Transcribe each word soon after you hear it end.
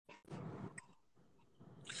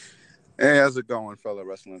Hey, how's it going, fellow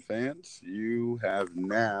wrestling fans? You have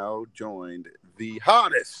now joined the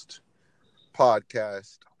hottest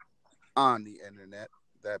podcast on the internet,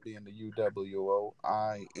 that being the UWO.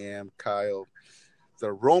 I am Kyle,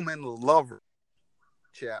 the Roman Lover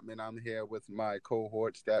Chapman. I'm here with my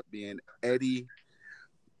cohorts, that being Eddie.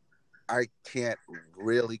 I can't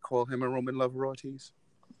really call him a Roman Lover Ortiz.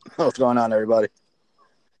 What's going on, everybody?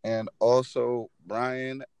 And also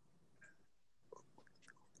Brian.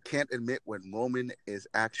 Can't admit when Roman is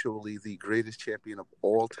actually the greatest champion of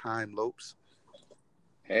all time, Lopes.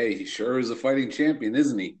 Hey, he sure is a fighting champion,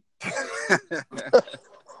 isn't he?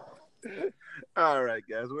 All right,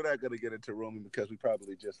 guys, we're not going to get into Roman because we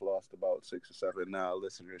probably just lost about 6 or 7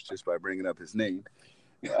 listeners just by bringing up his name.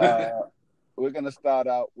 We're going to start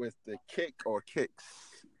out with the kick or kicks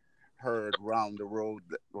heard around the world.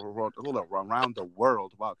 Wow, I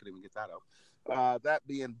couldn't even get that out. That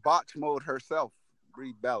being botch mode herself,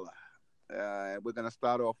 Brie Bella. We're going to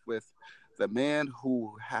start off with the man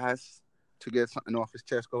who has to get something off his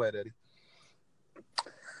chest. Go ahead, Eddie.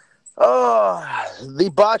 Oh, the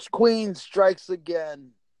botch queen strikes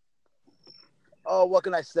again. Oh, what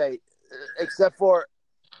can I say? Except for,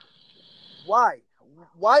 why?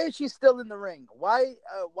 Why is she still in the ring? Why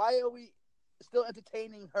are we still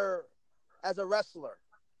entertaining her as a wrestler?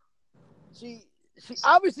 She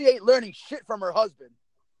obviously ain't learning shit from her husband.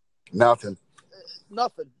 Nothing.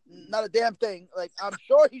 Not a damn thing. Like, I'm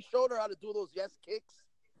sure he showed her how to do those yes kicks,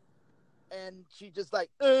 and she just like,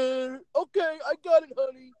 okay, I got it,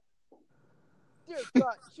 honey. Dear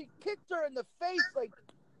God, she kicked her in the face like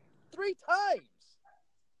 3 times.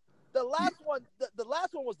 The last one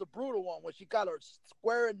was the brutal one when she got her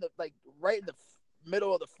square in the right in the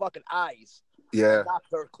middle of the fucking eyes. Yeah,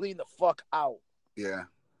 knocked her clean the fuck out. Yeah,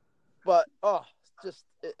 but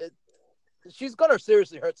she's gonna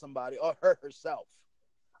seriously hurt somebody or hurt herself.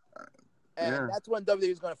 And that's when WWE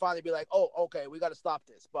is going to finally be like, oh, okay, we got to stop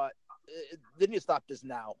this. But didn't you stop this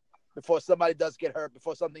now before somebody does get hurt,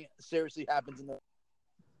 before something seriously happens?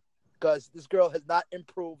 Because this girl has not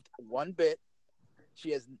improved one bit.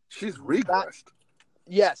 She's regressed.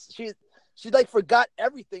 Yes, she like forgot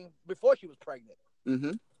everything before she was pregnant.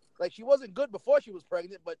 Mm-hmm. Like, she wasn't good before she was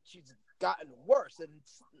pregnant, but she's gotten worse. And it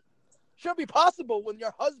shouldn't be possible when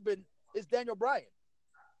your husband is Daniel Bryan.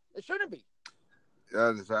 It shouldn't be.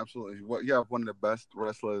 That is absolutely what you have. One of the best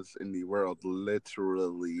wrestlers in the world,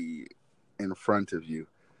 literally in front of you.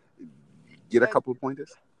 Get a couple of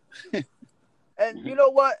pointers. And you know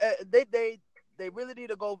what? They really need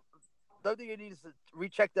to go. WWE needs to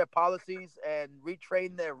recheck their policies and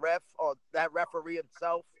retrain their ref or that referee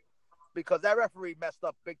himself, because that referee messed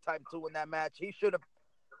up big time too in that match. He should have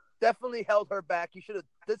definitely held her back. He should have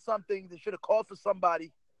did something. They should have called for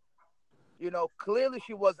somebody. You know, clearly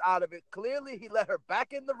she was out of it. Clearly he let her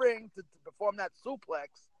back in the ring to perform that suplex,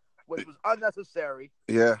 which was unnecessary.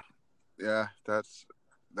 Yeah, that's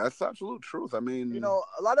absolute truth. I mean, you know,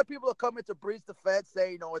 a lot of people are coming to Bree's defense,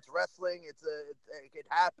 saying, you know, it's wrestling, it could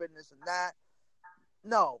happen, this and that.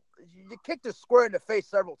 No, you kicked her square in the face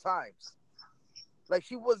several times. Like,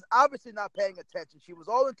 she was obviously not paying attention. She was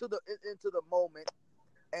all into the moment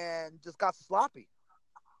and just got sloppy.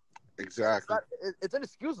 Exactly. It's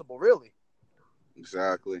inexcusable, really.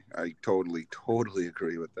 Exactly. I totally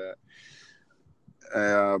agree with that.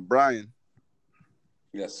 Brian.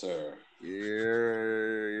 Yes, sir.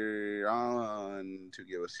 You're on to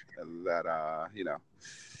give us that,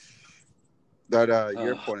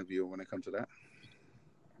 your point of view when it comes to that.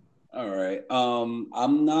 All right.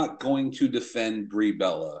 I'm not going to defend Brie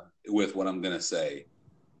Bella with what I'm going to say.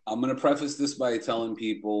 I'm going to preface this by telling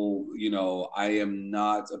people, you know, I am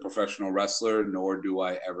not a professional wrestler, nor do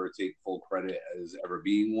I ever take full credit as ever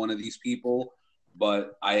being one of these people.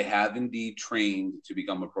 But I have indeed trained to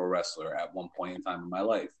become a pro wrestler at one point in time in my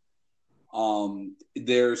life.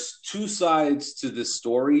 There's 2 sides to this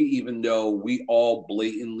story, even though we all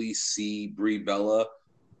blatantly see Brie Bella.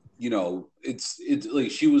 You know, it's like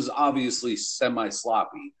she was obviously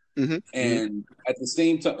semi-sloppy. Mm-hmm. And at the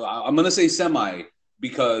same time, I'm going to say semi,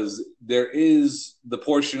 because there is the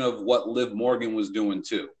portion of what Liv Morgan was doing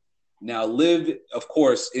too. Now, Liv, of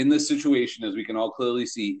course, in this situation, as we can all clearly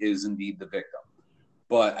see, is indeed the victim.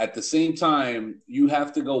 But at the same time, you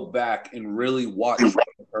have to go back and really watch what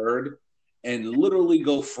occurred and literally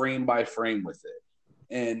go frame by frame with it.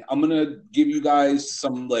 And I'm going to give you guys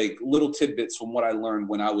some like little tidbits from what I learned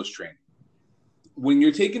when I was training. When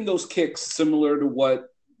you're taking those kicks similar to what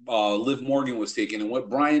Liv Morgan was taking and what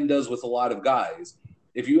Brian does with a lot of guys,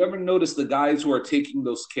 if you ever notice the guys who are taking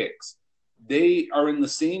those kicks, they are in the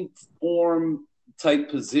same form type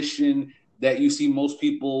position that you see most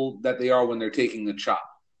people that they are when they're taking the chop.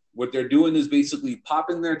 what they're doing is basically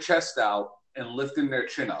popping their chest out and lifting their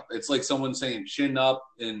chin up. It's like someone saying chin up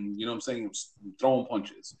and, you know what I'm saying, throwing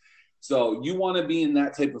punches. So you want to be in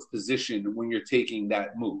that type of position when you're taking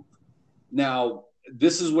that move. Now,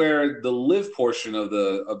 this is where the Liv portion of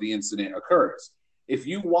the incident occurs. If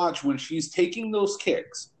you watch when she's taking those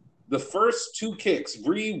kicks, the first 2 kicks,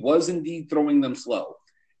 Brie was indeed throwing them slow.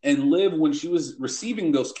 And Liv, when she was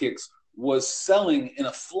receiving those kicks, was selling in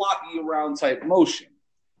a floppy around type motion.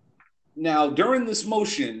 Now, during this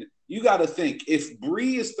motion, you got to think, if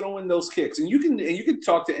Brie is throwing those kicks, and you can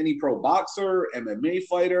talk to any pro boxer, MMA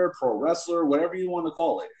fighter, pro wrestler, whatever you want to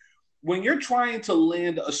call it. When you're trying to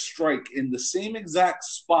land a strike in the same exact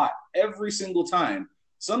spot every single time,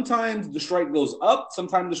 sometimes the strike goes up,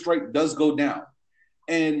 sometimes the strike does go down.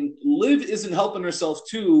 And Liv isn't helping herself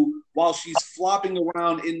too while she's flopping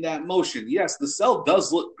around in that motion. Yes, the sell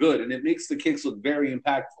does look good, and it makes the kicks look very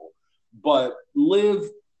impactful. But Liv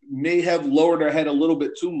may have lowered her head a little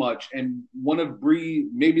bit too much, and one of Brie,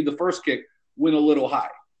 maybe the first kick, went a little high.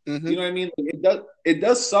 Mm-hmm. You know what I mean? It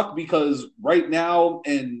does suck because right now,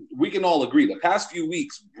 and we can all agree, the past few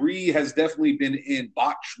weeks, Brie has definitely been in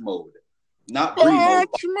botch mode. Not Brie mode.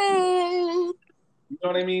 You know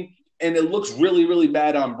what I mean? And it looks really, really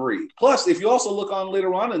bad on Brie. Plus, if you also look on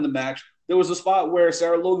later on in the match, there was a spot where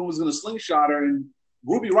Sarah Logan was going to slingshot her, and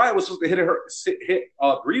Ruby Riott was supposed to hit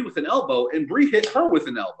Brie with an elbow, and Brie hit her with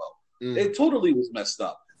an elbow. It totally was messed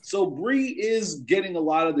up. So Brie is getting a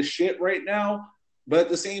lot of the shit right now, but at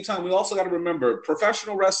the same time, we also got to remember,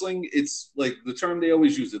 professional wrestling, it's like the term they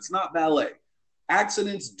always use, it's not ballet.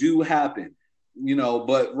 Accidents do happen, you know,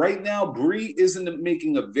 but right now, Brie isn't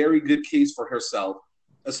making a very good case for herself,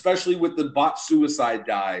 especially with the bot suicide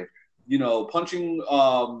dive, you know, punching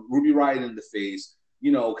Ruby Riott in the face,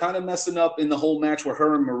 you know, kind of messing up in the whole match with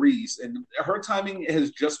her and Maurice. And her timing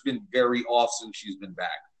has just been very off since she's been back.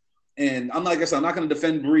 And I'm like I said, I'm not going to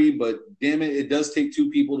defend Brie, but damn it, it does take 2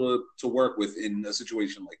 people to work with in a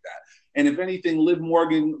situation like that. And if anything, Liv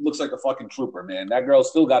Morgan looks like a fucking trooper, man. That girl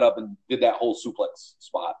still got up and did that whole suplex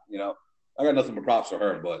spot, you know. I got nothing but props for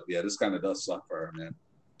her, but yeah, this kind of does suck for her, man.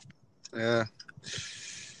 Yeah.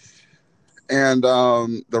 And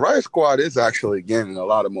the Riot Squad is actually gaining a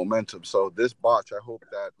lot of momentum. So this botch, I hope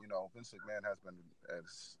that, you know, Vince McMahon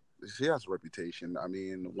he has a reputation. I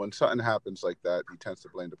mean, when something happens like that, he tends to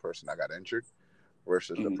blame the person that got injured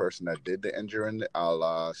versus the person that did the injuring.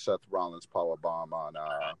 Seth Rollins powerbomb on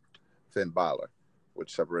Finn Balor,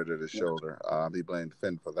 which separated his shoulder. He blamed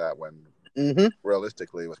Finn for that when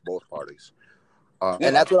realistically it was both parties.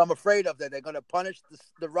 And that's what I'm afraid of, that they're going to punish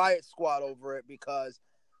the Riot Squad over it because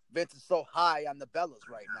Vince is so high on the Bellas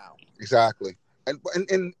right now. Exactly.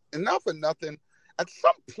 And not for nothing, at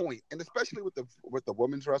some point, and especially with the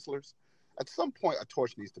women's wrestlers, at some point a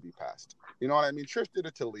torch needs to be passed. You know what I mean? Trish did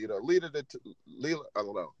it to Lita. Lita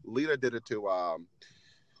did it to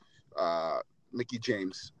Mickey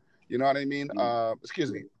James. You know what I mean?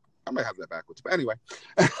 Excuse me. I might have that backwards. But anyway,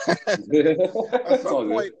 at some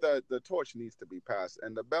point, the torch needs to be passed.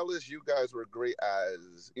 And the Bellas, you guys were great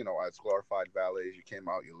as, you know, as glorified valets. You came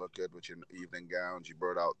out, you looked good with your evening gowns. You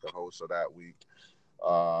brought out the host of that week.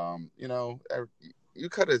 You know, you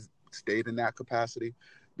could have stayed in that capacity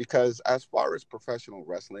because as far as professional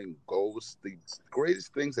wrestling goes, the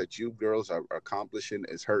greatest things that you girls are accomplishing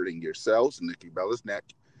is hurting yourselves, Nikki Bella's neck,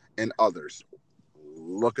 and others.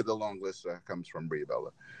 Look at the long list that comes from Brie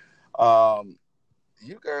Bella.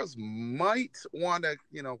 You girls might want to,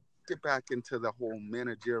 you know, get back into the whole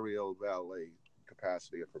managerial valet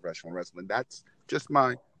capacity of professional wrestling. That's just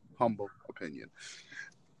my humble opinion.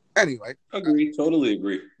 Anyway. Agree. Totally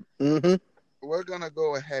agree. Mm-hmm. We're going to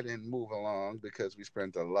go ahead and move along because we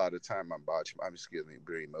spent a lot of time on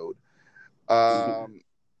Brie mode.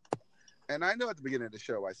 And I know at the beginning of the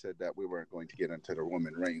show I said that we weren't going to get into the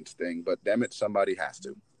Roman Reigns thing, but damn it, somebody has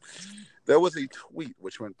to. There was a tweet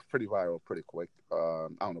which went pretty viral pretty quick. I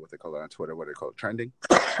don't know what they call it on Twitter, what they call it, trending?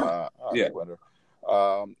 Twitter.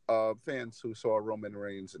 Of fans who saw Roman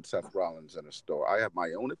Reigns and Seth Rollins in a store. I have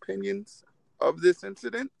my own opinions of this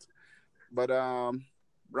incident, but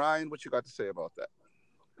Ryan, what you got to say about that?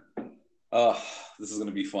 This is going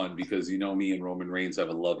to be fun because you know me and Roman Reigns have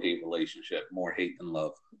a love-hate relationship, more hate than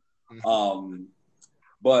love.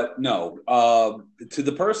 But no, to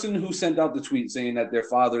the person who sent out the tweet saying that their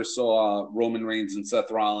father saw Roman Reigns and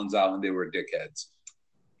Seth Rollins out and they were dickheads.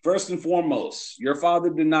 First and foremost, your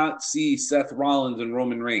father did not see Seth Rollins and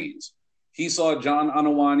Roman Reigns. He saw John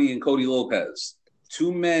Anawani and Cody Lopez,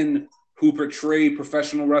 2 men who portray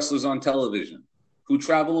professional wrestlers on television, who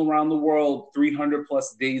travel around the world 300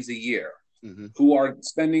 plus days a year, who are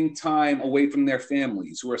spending time away from their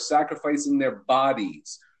families, who are sacrificing their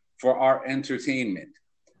bodies for our entertainment.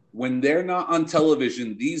 When they're not on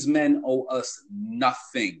television, these men owe us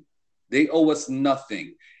nothing. They owe us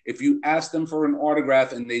nothing. If you ask them for an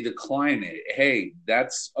autograph and they decline it, hey,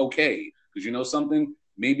 that's okay. Because you know something?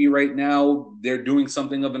 Maybe right now they're doing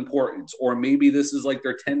something of importance. Or maybe this is like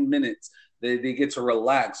their 10 minutes. They get to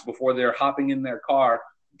relax before they're hopping in their car,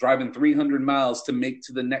 driving 300 miles to make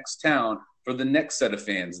to the next town for the next set of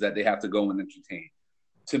fans that they have to go and entertain.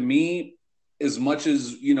 To me, as much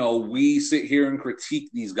as, you know, we sit here and critique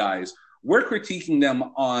these guys, we're critiquing them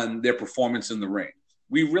on their performance in the ring.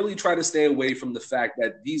 We really try to stay away from the fact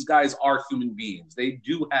that these guys are human beings. They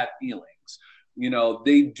do have feelings. You know,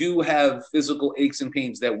 they do have physical aches and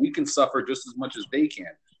pains that we can suffer just as much as they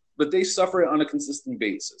can, but they suffer it on a consistent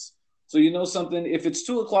basis. So you know something, if it's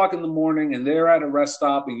 2:00 in the morning and they're at a rest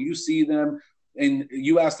stop and you see them and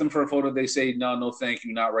you ask them for a photo, they say, no, thank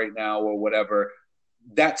you, not right now or whatever.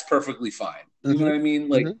 That's perfectly fine. You know what I mean?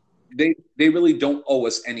 Like they really don't owe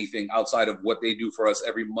us anything outside of what they do for us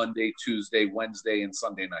every Monday, Tuesday, Wednesday, and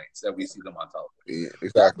Sunday nights that we see them on television. Yeah,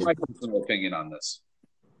 exactly. That's my personal opinion on this.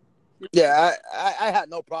 Yeah, I had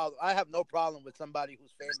no problem. I have no problem with somebody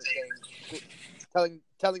who's famous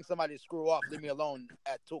telling somebody to screw off, leave me alone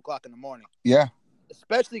at 2:00 in the morning. Yeah.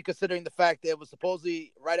 Especially considering the fact that it was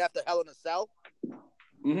supposedly right after Hell in a Cell.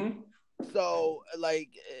 Mm-hmm. So, like,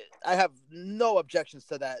 I have no objections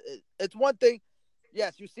to that. It's one thing.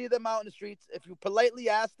 Yes, you see them out in the streets. If you politely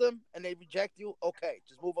ask them and they reject you, okay,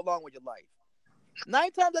 just move along with your life.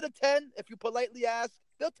 9 times out of 10, if you politely ask,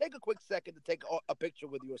 they'll take a quick second to take a picture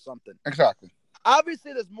with you or something. Exactly.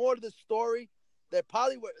 Obviously, there's more to the story. They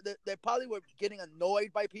probably were getting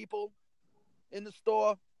annoyed by people in the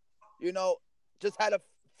store. You know, just had a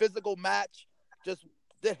physical match. Just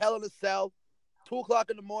did Hell in a Cell. 2:00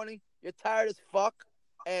 in the morning. You're tired as fuck,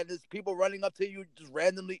 and there's people running up to you just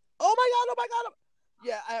randomly. Oh my god!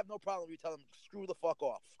 Yeah, I have no problem with you telling them screw the fuck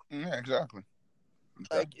off. Yeah, exactly.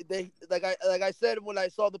 Like I said when I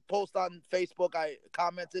saw the post on Facebook, I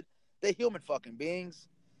commented, they're human fucking beings.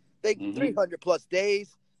 They 300 plus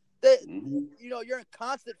days. They, you know, you're in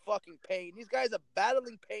constant fucking pain. These guys are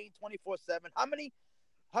battling pain 24/7. How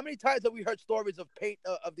many times have we heard stories of pain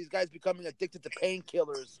of these guys becoming addicted to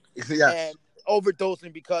painkillers and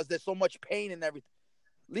overdosing because there's so much pain and everything?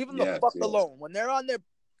 Leave them the fuck alone. When they're on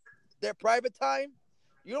their private time,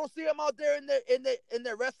 you don't see them out there in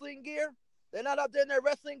their wrestling gear. They're not out there in their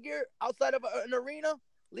wrestling gear outside of an arena.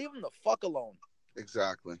 Leave them the fuck alone.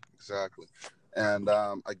 Exactly. And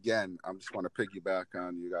again, I just want to piggyback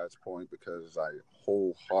on you guys' point because I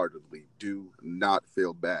wholeheartedly do not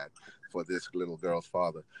feel bad for this little girl's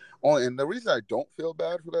father. Oh, and the reason I don't feel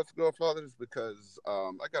bad for that girl's father is because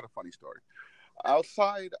I got a funny story.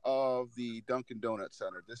 Outside of the Dunkin' Donuts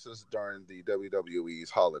Center, this is during the WWE's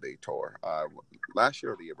holiday tour, last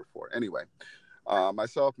year or the year before. Anyway,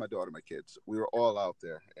 myself, my daughter, my kids, we were all out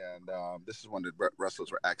there. And this is when the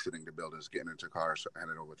wrestlers were exiting the buildings, getting into cars,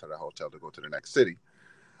 heading over to the hotel to go to the next city.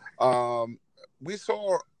 We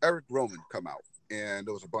saw Eric Roman come out, and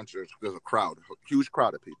there's a crowd, a huge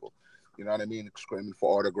crowd of people. You know what I mean? Screaming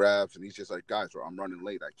for autographs, and he's just like, guys, I'm running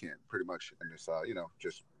late. I can't, pretty much. And just,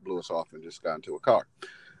 just blew us off and just got into a car.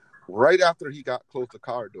 Right after he got close to the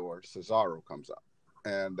car door, Cesaro comes up.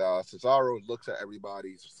 And Cesaro looks at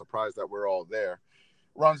everybody, surprised that we're all there.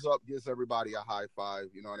 Runs up, gives everybody a high five,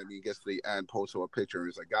 you know what I mean? Gets to the end, posts a picture, and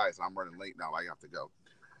he's like, guys, I'm running late now. I have to go.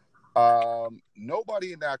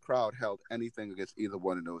 Nobody in that crowd held anything against either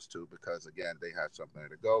one of those two because, again, they had something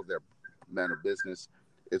to go. They're men of business.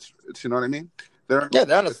 It's you know what I mean? They're on a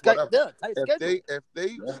tight schedule. If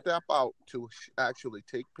they step out to actually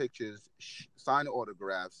take pictures, sign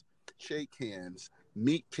autographs, shake hands,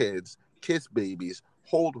 meet kids, kiss babies,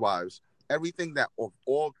 hold wives, everything that of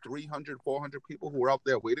all 300, 400 people who were out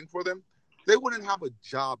there waiting for them, they wouldn't have a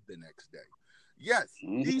job the next day. Yes,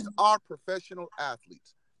 these are professional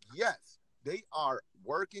athletes. Yes, they are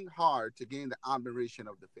working hard to gain the admiration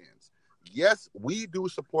of the fans. Yes, we do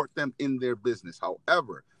support them in their business.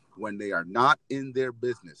 However, when they are not in their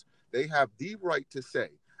business, they have the right to say,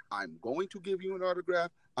 I'm going to give you an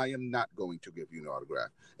autograph. I am not going to give you an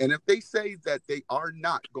autograph. And if they say that they are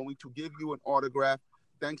not going to give you an autograph,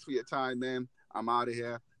 thanks for your time, man. I'm out of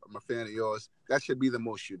here. I'm a fan of yours. That should be the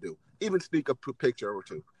most you do. Even sneak a picture or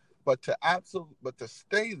two. But to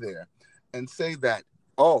stay there and say that,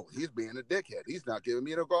 oh, he's being a dickhead. He's not giving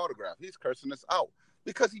me an autograph. He's cursing us out.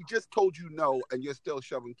 Because he just told you no, and you're still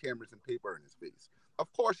shoving cameras and paper in his face.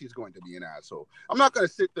 Of course he's going to be an asshole. I'm not going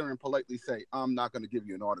to sit there and politely say, I'm not going to give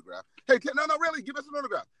you an autograph. Hey, no, really, give us an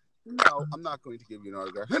autograph. No, I'm not going to give you an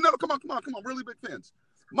autograph. Hey, no, come on, really big fans.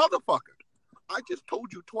 Motherfucker, I just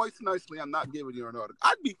told you twice nicely I'm not giving you an autograph.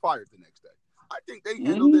 I'd be fired the next day. I think they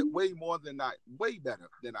handled it way better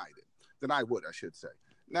than I did. Than I would, I should say.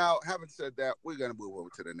 Now, having said that, we're going to move over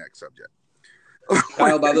to the next subject.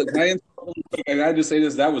 Kyle, can I just say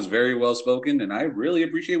this? That was very well spoken, and I really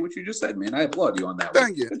appreciate what you just said, man. I applaud you on that.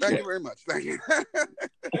 Thank you. Thank you very much. Thank you.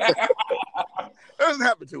 That doesn't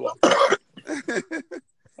happen too often.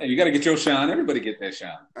 Hey, you got to get your shine. Everybody get that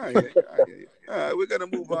shine. I hear you. We're going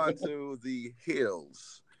to move on to the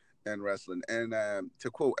heels in wrestling. And to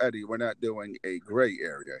quote Eddie, we're not doing a gray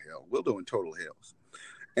area heel. We're doing total heels.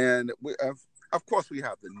 And of course, we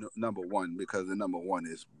have the number one because the number one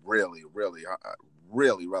is really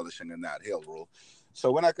relishing in that heel rule.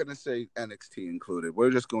 So we're not going to say NXT included. We're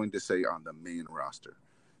just going to say on the main roster.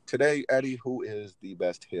 Today, Eddie, who is the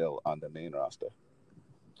best heel on the main roster?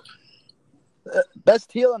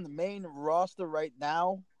 Best heel on the main roster right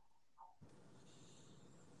now?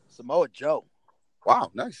 Samoa Joe.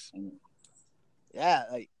 Wow, nice. Yeah,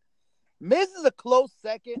 Miz is a close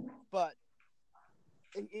second, but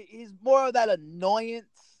he's more of that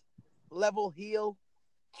annoyance level heel.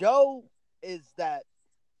 Joe is that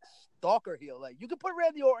stalker heel. Like, you can put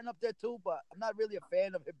Randy Orton up there too, but I'm not really a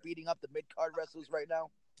fan of him beating up the mid card wrestlers right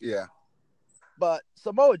now. Yeah. But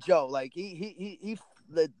Samoa Joe, like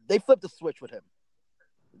they flipped the switch with him.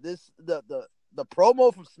 The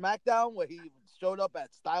promo from SmackDown where he showed up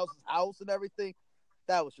at Styles' house and everything,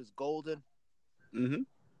 that was just golden. Mm-hmm.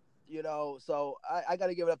 You know, so I got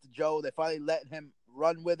to give it up to Joe. They finally let him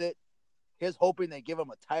run with it. Here's hoping they give him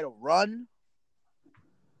a title run.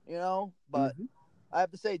 You know, but I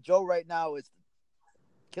have to say Joe right now is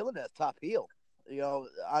killing it as top heel. You know,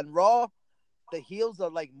 on Raw, the heels are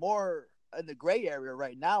like more in the gray area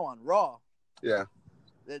right now on Raw. Yeah.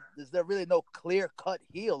 There's really no clear-cut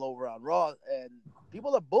heel over on Raw, and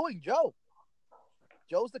people are booing Joe.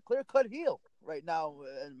 Joe's the clear-cut heel right now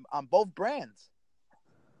on both brands.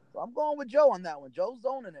 So I'm going with Joe on that one. Joe's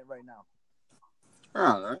owning it right now.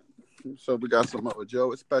 All right. So we got some with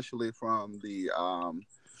Joe, especially from the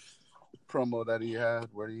promo that he had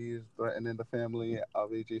where he's threatening the family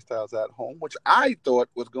of AJ Styles at home, which I thought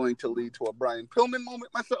was going to lead to a Brian Pillman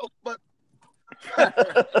moment myself, but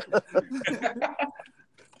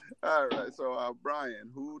all right. So,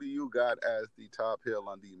 Brian, who do you got as the top heel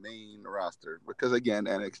on the main roster? Because, again,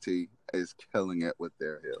 NXT is killing it with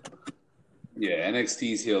their heel. Yeah,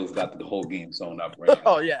 NXT's heel's got the whole game sewn up right now.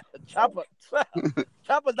 Oh, yeah.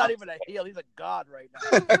 Ciampa's not even a heel. He's a god right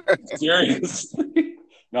now. Seriously?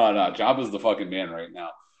 No, Ciampa's the fucking man right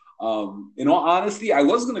now. In all honesty, I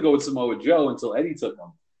was going to go with Samoa Joe until Eddie took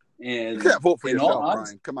him. And you can't vote for yourself,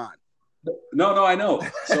 Brian. Come on. No, I know.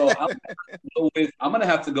 So I'm gonna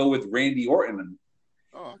have to go with Randy Orton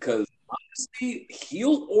because honestly,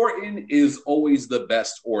 heel Orton is always the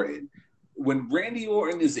best Orton. When Randy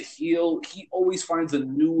Orton is a heel, he always finds a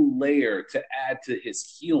new layer to add to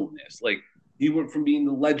his heelness. Like, he went from being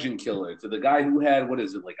the legend killer to the guy who had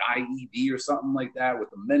like IED or something like that with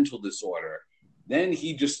a mental disorder. Then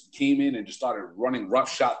he just came in and just started running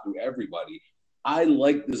roughshod through everybody. I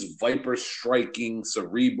like this viper striking,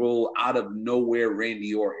 cerebral, out of nowhere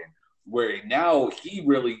Randy Orton, where now he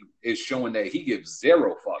really is showing that he gives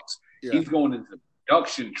zero fucks. Yeah. He's going into the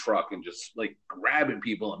production truck and just like grabbing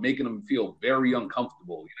people and making them feel very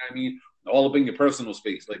uncomfortable. You know what I mean? All up in your personal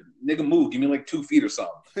space. Like, nigga, move. Give me like 2 feet or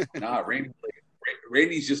something. Nah,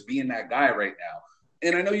 Randy's just being that guy right now.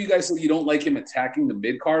 And I know you guys said you don't like him attacking the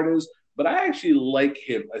mid-carders, but I actually like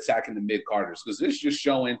him attacking the mid-carders because it's just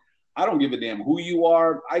showing – I don't give a damn who you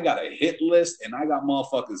are. I got a hit list, and I got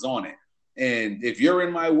motherfuckers on it. And if you're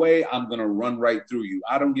in my way, I'm going to run right through you.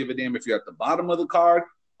 I don't give a damn if you're at the bottom of the card.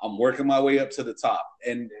 I'm working my way up to the top.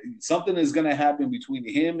 And something is going to happen between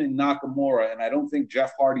him and Nakamura, and I don't think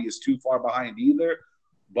Jeff Hardy is too far behind either.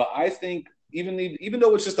 But I think even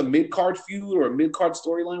though it's just a mid-card feud or a mid-card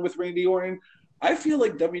storyline with Randy Orton, I feel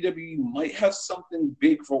like WWE might have something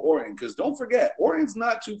big for Orton because don't forget, Orton's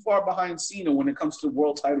not too far behind Cena when it comes to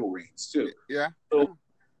world title reigns too. Yeah. So,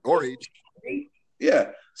 or age.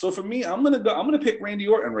 Yeah. So for me, I'm gonna pick Randy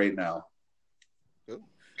Orton right now. Cool.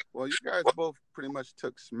 Well, you guys both pretty much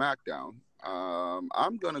took SmackDown.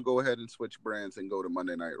 I'm gonna go ahead and switch brands and go to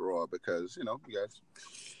Monday Night Raw because you guys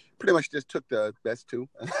pretty much just took the best two.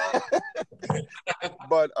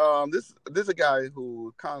 But this is a guy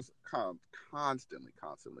who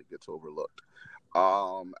constantly gets overlooked.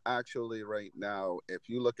 Actually, right now, if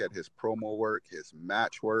you look at his promo work, his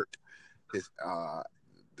match work,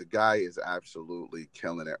 the guy is absolutely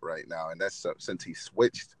killing it right now, and that's since he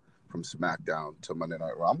switched from SmackDown to Monday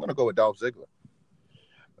Night Raw. I'm going to go with Dolph Ziggler.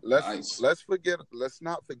 Nice. Let's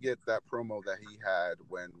not forget that promo that he had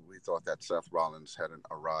when we thought that Seth Rollins hadn't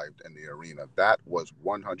arrived in the arena. That was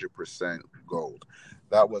 100% gold.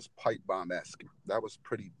 That was pipe bomb-esque. That was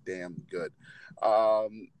pretty damn good.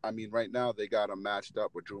 I mean, right now they got him matched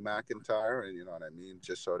up with Drew McIntyre, and you know what I mean,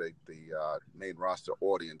 just so the main roster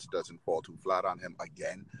audience doesn't fall too flat on him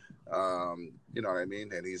again. You know what I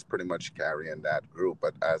mean, and he's pretty much carrying that group.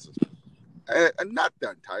 But and not the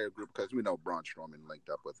entire group, because we know Braun Strowman linked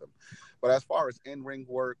up with him. But as far as in-ring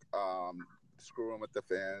work, screwing with the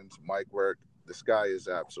fans, mic work, this guy is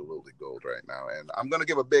absolutely gold right now. And I'm going to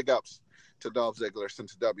give a big ups to Dolph Ziggler,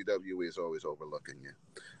 since WWE is always overlooking you.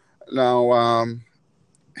 Now,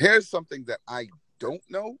 here's something that I don't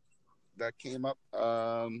know that came up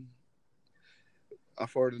for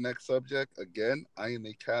the next subject. Again, I am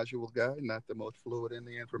a casual guy, not the most fluid in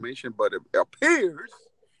the information, but it appears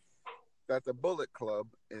that the Bullet Club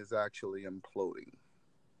is actually imploding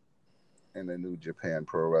in the New Japan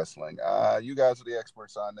Pro Wrestling. You guys are the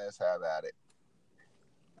experts on this. Have at it.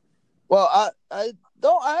 Well, I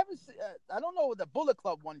don't know where the Bullet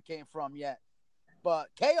Club one came from yet, but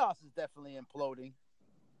Chaos is definitely imploding.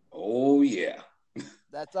 Oh yeah,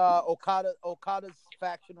 that's Okada's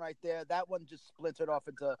faction right there. That one just splintered off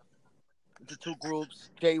into two groups.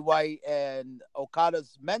 Jay White and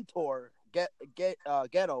Okada's mentor,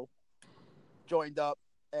 Ghetto, joined up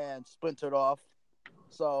and splintered off.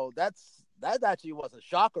 So that actually was a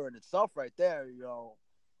shocker in itself right there. You know,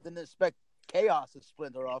 didn't expect Chaos to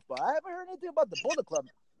splinter off, but I haven't heard anything about the Bullet Club.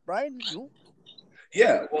 Brian, you?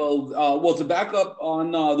 Yeah, well, to back up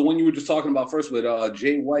on the one you were just talking about first with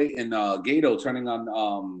Jay White and Gato turning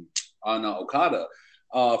on Okada.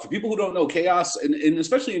 For people who don't know, Chaos, and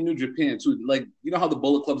especially in New Japan too, like, you know how the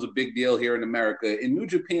Bullet Club's a big deal here in America. In New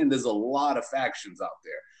Japan, there's a lot of factions out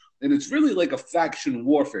there, and it's really like a faction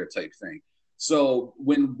warfare type thing. So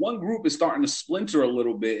when one group is starting to splinter a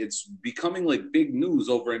little bit, it's becoming like big news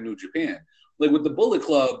over in New Japan. Like with the Bullet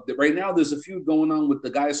Club, right now there's a feud going on with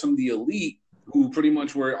the guys from the Elite who pretty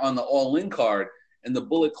much were on the All-In card, and the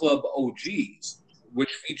Bullet Club OGs,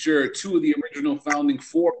 which feature two of the original founding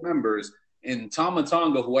four members, and Tama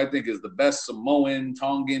Tonga, who I think is the best Samoan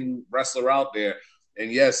Tongan wrestler out there.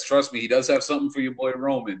 And yes, trust me, he does have something for your boy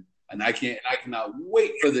Roman. And I cannot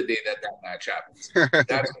wait for the day that match happens.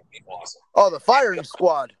 That's going to be awesome. Oh, the Firing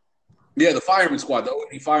Squad. Yeah, the Firing Squad, the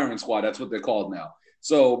OG Firing Squad. That's what they're called now.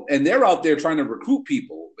 So, and they're out there trying to recruit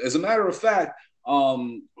people. As a matter of fact,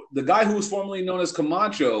 the guy who was formerly known as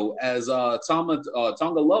Camacho, as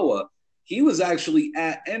Tongaloa, he was actually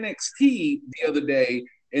at NXT the other day,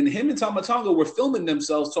 and him and Tama Tonga were filming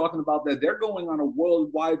themselves talking about that they're going on a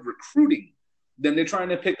worldwide recruiting. Then they're trying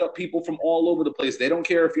to pick up people from all over the place. They don't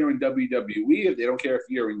care if you're in WWE, if they don't care if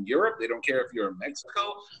you're in Europe, they don't care if you're in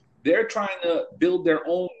Mexico. They're trying to build their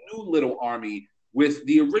own new little army with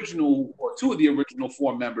the original, or two of the original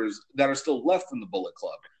four members that are still left from the Bullet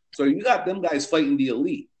Club. So you got them guys fighting the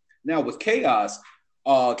Elite. Now with Chaos,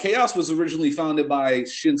 Chaos was originally founded by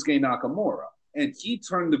Shinsuke Nakamura, and he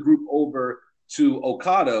turned the group over to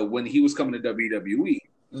Okada when he was coming to WWE.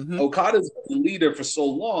 Mm-hmm. Okada's been the leader for so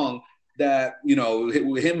long that, you know,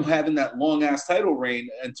 him having that long-ass title reign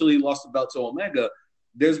until he lost the belt to Omega,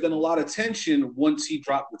 there's been a lot of tension once he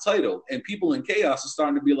dropped the title. And people in Chaos are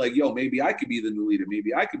starting to be like, yo, maybe I could be the new leader.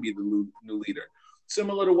 Maybe I could be the new leader.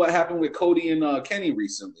 Similar to what happened with Cody and Kenny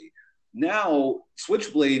recently. Now,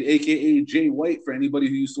 Switchblade, a.k.a. Jay White, for anybody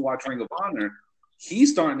who used to watch Ring of Honor,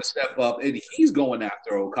 he's starting to step up, and he's going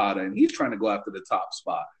after Okada, and he's trying to go after the top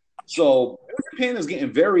spot. So Japan is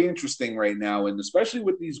getting very interesting right now, and especially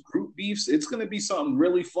with these group beefs, it's going to be something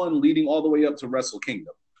really fun leading all the way up to Wrestle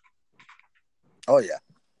Kingdom. Oh, yeah.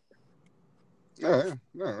 All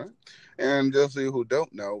right. And just so you who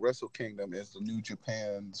don't know, Wrestle Kingdom is the New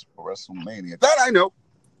Japan's WrestleMania. That I know.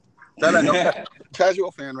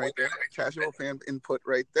 Casual fan right there. Casual fan input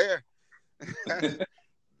right there.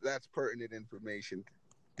 That's pertinent information.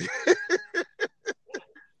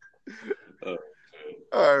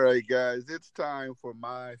 All right, guys. It's time for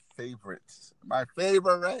my favorites. My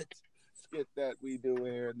favorite skit that we do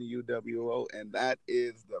here in the UWO, and that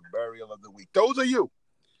is the Burial of the Week. Those of you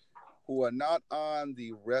who are not on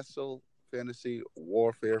the Wrestle Fantasy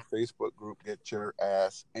Warfare Facebook group, get your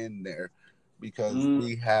ass in there, because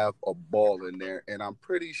we have a ball in there, and I'm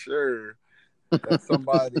pretty sure that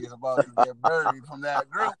somebody is about to get buried from that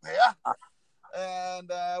group here. And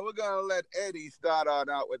we're going to let Eddie start on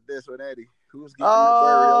out with this one. Eddie, who's getting the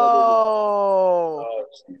burial of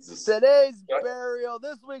the week? Today's burial,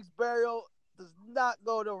 this week's burial, does not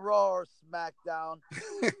go to Raw or SmackDown,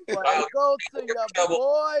 but it goes to your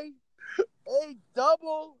boy, A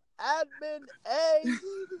Double Admin A,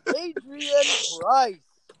 Adrian Price.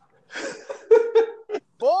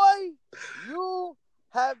 Boy, you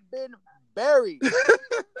have been buried.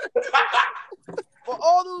 For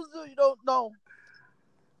all those who don't know,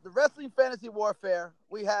 the Wrestling Fantasy Warfare,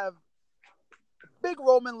 we have big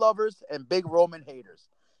Roman lovers and big Roman haters.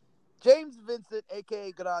 James Vincent,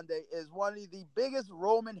 a.k.a. Grande, is one of the biggest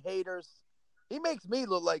Roman haters. He makes me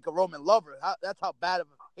look like a Roman lover. That's how bad of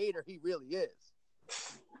a hater he really is.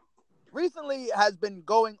 Recently has been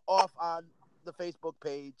going off on the Facebook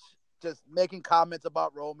page, just making comments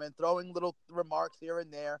about Roman, throwing little remarks here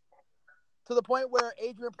and there, to the point where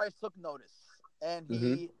Adrian Price took notice. And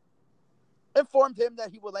he informed him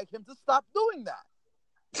that he would like him to stop doing that.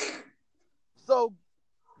 So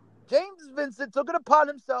James Vincent took it upon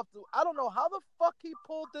himself to, I don't know how the fuck he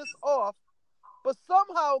pulled this off, but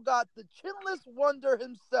somehow got the chinless wonder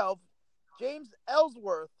himself, James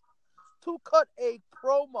Ellsworth, to cut a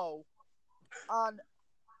promo on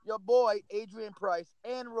your boy Adrian Price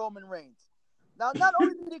and Roman Reigns. Now, not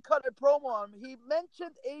only did he cut a promo on him, he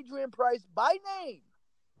mentioned Adrian Price by name.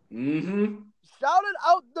 Mm-hmm. Shouted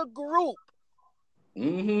out the group.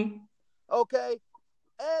 Mm-hmm. Okay?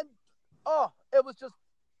 And, it was just,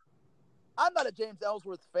 I'm not a James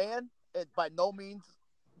Ellsworth fan, by no means,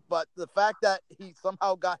 but the fact that he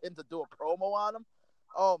somehow got him to do a promo on him,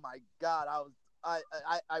 oh my God,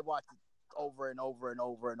 I watched it over and over and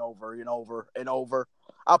over and over and over and over.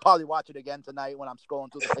 I'll probably watch it again tonight when I'm scrolling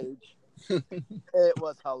through the page. It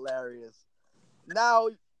was hilarious. Now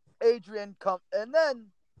Adrian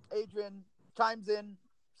chimes in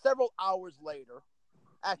several hours later,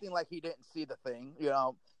 acting like he didn't see the thing. You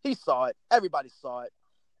know, he saw it. Everybody saw it.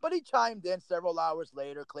 But he chimed in several hours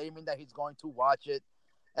later, claiming that he's going to watch it,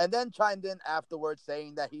 and then chimed in afterwards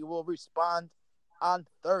saying that he will respond on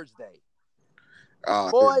Thursday.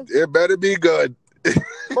 Boy, it better be good.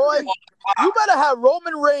 Boy, you better have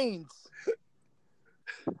Roman Reigns.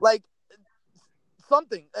 Like,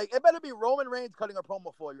 something. Like, it better be Roman Reigns cutting a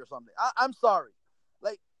promo for you or something. I'm sorry.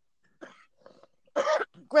 Like,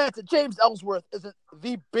 granted, James Ellsworth isn't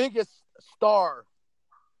the biggest star,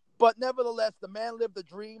 but nevertheless, the man lived a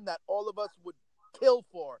dream that all of us would kill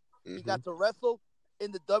for. Mm-hmm. He got to wrestle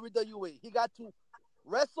in the WWE. He got to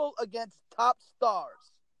wrestle against top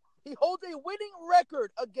stars. He holds a winning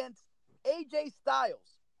record against AJ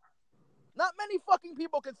Styles. Not many fucking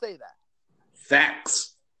people can say that.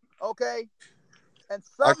 Facts. Okay? And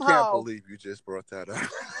somehow... I can't believe you just brought that up.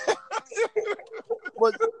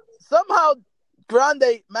 Somehow,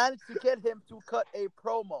 Grande managed to get him to cut a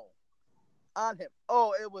promo on him.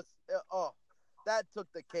 That took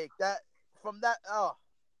the cake.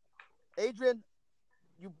 Adrian,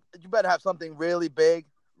 you better have something really big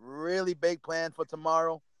planned for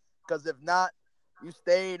tomorrow. Because if not, you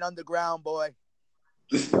staying underground, boy.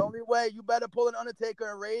 The only way, you better pull an Undertaker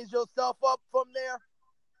and raise yourself up from there.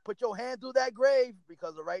 Put your hand through that grave,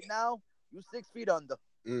 because right now, you 6 feet under.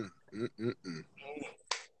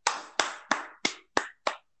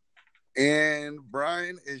 And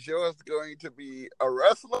Brian, is yours going to be a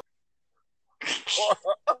wrestler?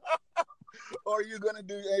 Or are you going to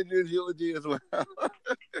do Adrian's eulogy as well?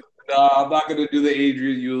 No, I'm not going to do the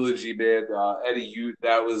Adrian eulogy, man. Eddie,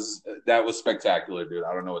 that was spectacular, dude.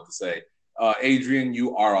 I don't know what to say. Adrian,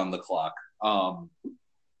 you are on the clock.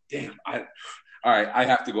 Damn. All right, I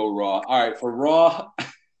have to go Raw. All right, for Raw,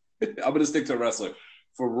 I'm going to stick to wrestler.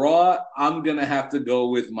 For Raw, I'm going to have to go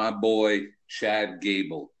with my boy, Chad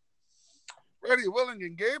Gable. Ready, willing,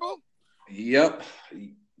 and Gable? Yep.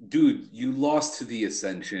 Dude, you lost to The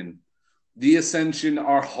Ascension. The Ascension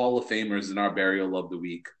are Hall of Famers in our Burial of the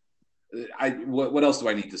Week. What else do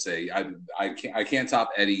I need to say? I can't top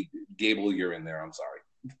Eddie. Gable, you're in there. I'm sorry.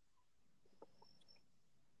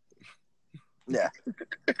 Yeah.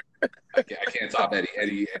 I can't top Eddie.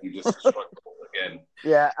 Eddie just struggled again.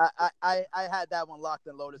 Yeah, I had that one locked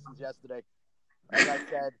and loaded since yesterday. Like I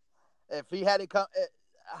said, if he had it come,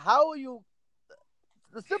 how are you?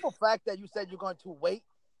 The simple fact that you said you're going to wait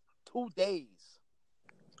 2 days.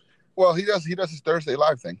 Well, he does his Thursday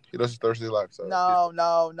live thing. He does his Thursday live. So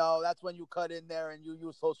no. That's when you cut in there and you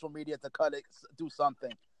use social media to cut it, do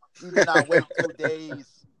something. You did not wait 2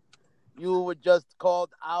 days. You were just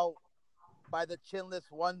called out by the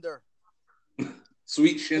Chinless Wonder.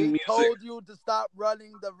 Sweet Shin music. He told you to stop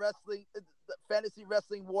running the fantasy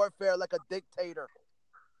wrestling warfare like a dictator.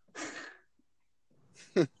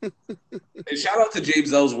 Hey, shout out to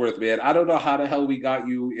James Ellsworth, man. I don't know how the hell we got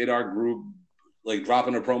you in our group, like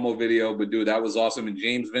dropping a promo video, but dude, that was awesome. And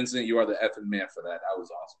James Vincent, you are the effing man for that. That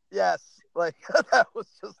was awesome. Yes, like that was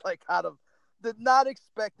just like did not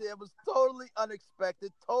expect it. It was totally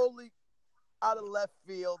unexpected, totally out of left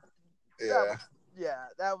field. Yeah.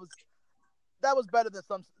 That was better than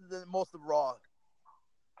most of Raw.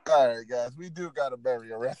 All right, guys, we do got to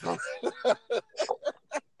bury a wrestler.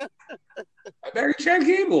 I buried Chad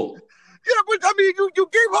Gable. Yeah, but I mean, you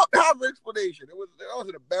gave up half the explanation. That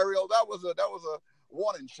wasn't a burial. That was a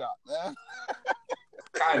warning shot, man.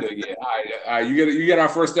 Kind of, yeah. All right, you get our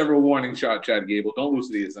first ever warning shot, Chad Gable. Don't lose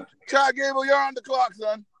the assumption. Chad Gable, you're on the clock,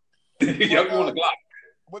 son. Yep, you on the clock.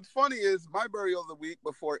 What's funny is my burial of the week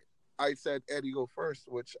before I said Eddie go first,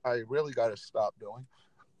 which I really got to stop doing.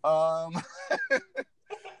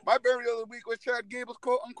 My burial of the week was Chad Gable's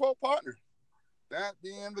quote unquote partner, that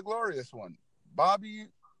being the glorious one, Bobby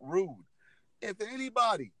Roode. If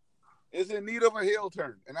anybody is in need of a heel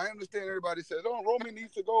turn, and I understand everybody says, "Oh, Roman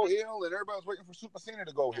needs to go heel," and everybody's waiting for Super Cena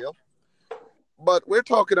to go heel, but we're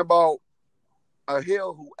talking about a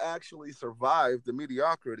heel who actually survived the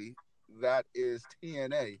mediocrity that is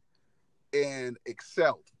TNA and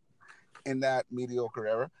excelled in that mediocre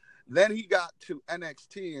era. Then he got to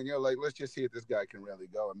NXT, and you're like, let's just see if this guy can really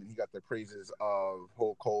go. I mean, he got the praises of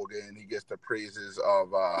Hulk Hogan. He gets the praises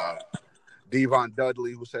of Devon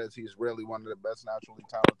Dudley, who says he's really one of the best naturally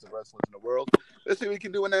talented wrestlers in the world. Let's see what he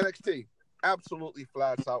can do in NXT. Absolutely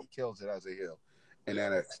flats out kills it as a heel in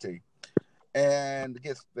NXT. And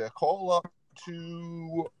gets the call up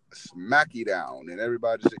to SmackDown, and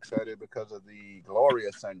everybody's excited because of the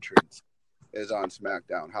glorious entrance is on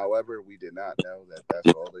SmackDown. However, we did not know that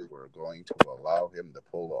that's all they were going to allow him to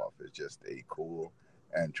pull off. It's just a cool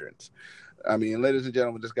entrance. I mean, ladies and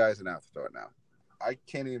gentlemen, this guy's an afterthought now. I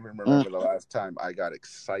can't even remember the last time I got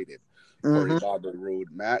excited for a Bobby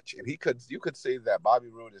Roode match. And you could say that Bobby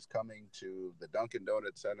Roode is coming to the Dunkin'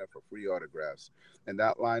 Donuts Center for free autographs. And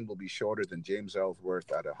that line will be shorter than James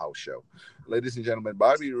Ellsworth at a house show. Ladies and gentlemen,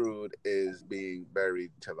 Bobby Roode is being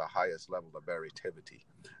buried to the highest level of buritivity.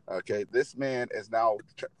 Okay, this man is now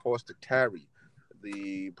forced to carry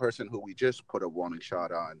the person who we just put a warning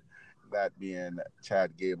shot on, that being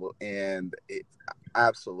Chad Gable, and it's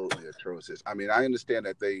absolutely atrocious. I mean, I understand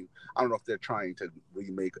that I don't know if they're trying to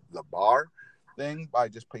remake the bar thing by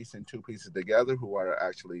just placing two pieces together who are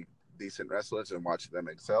actually decent wrestlers and watch them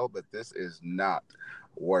excel, but this is not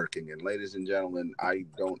working. And ladies and gentlemen, I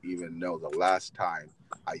don't even know the last time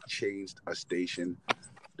I changed a station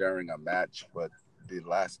during a match, but the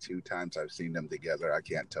last two times I've seen them together, I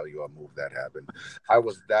can't tell you a move that happened. I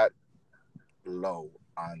was that low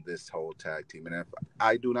on this whole tag team. And if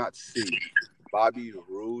I do not see Bobby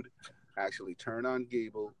Roode actually turn on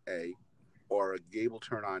Gable, A, or a Gable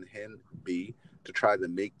turn on him, B, to try to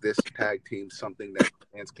make this tag team something that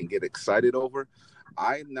fans can get excited over,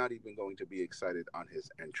 I'm not even going to be excited on his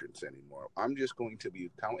entrance anymore. I'm just going to be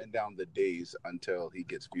counting down the days until he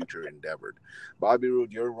gets future endeavored. Bobby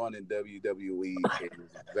Roode, your run in WWE is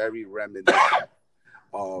very reminiscent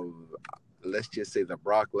of, let's just say, the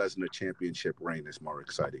Brock Lesnar championship reign is more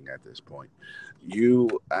exciting at this point. You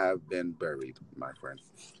have been buried, my friend.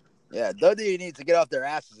 Yeah, WWE needs to get off their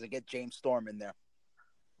asses and get James Storm in there.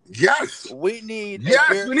 Yes. We need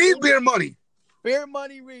we need beer money. Beer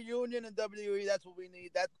money reunion in WWE. That's what we need.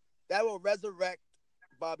 That will resurrect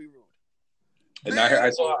Bobby Roode. And I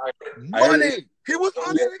saw money. He was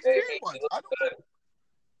on NXT once.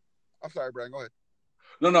 I'm sorry, Brian. Go ahead.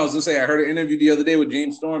 No, I was gonna say I heard an interview the other day with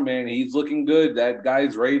James Storm. Man, he's looking good. That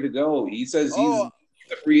guy's ready to go. He says he's a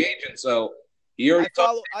free agent, so he already.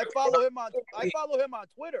 I follow him on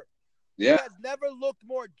Twitter. Yeah. He has never looked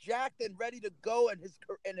more jacked and ready to go in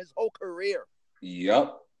his whole career.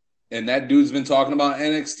 Yep. And that dude's been talking about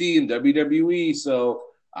NXT and WWE, so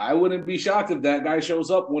I wouldn't be shocked if that guy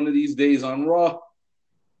shows up one of these days on Raw.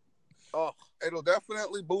 Oh, it'll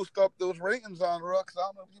definitely boost up those ratings on Raw, because I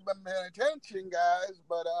don't know if you've been paying attention, guys,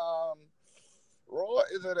 but Raw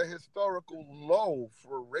is at a historical low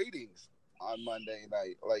for ratings on Monday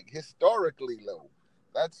night. Like, historically low.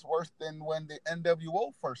 That's worse than when the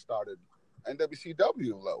NWO first started.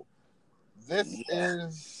 NWCW low. This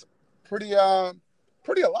is pretty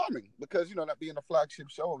alarming, because, you know, that being the flagship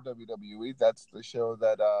show of WWE, that's the show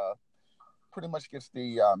that pretty much gets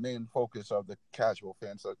the main focus of the casual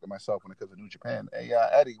fans like myself when it comes to New Japan. Hey,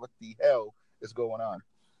 Eddie, what the hell is going on?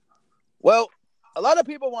 Well, a lot of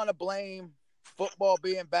people want to blame football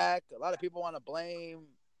being back. A lot of people want to blame,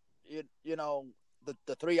 you know, the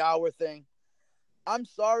 3-hour thing. I'm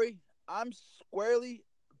sorry. I'm squarely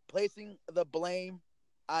placing the blame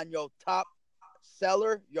on your top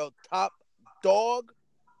seller, your top dog,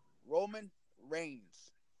 Roman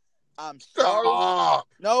Reigns. I'm sorry. Stop.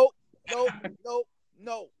 No.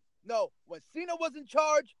 When Cena was in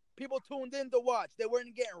charge, people tuned in to watch. They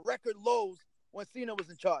weren't getting record lows when Cena was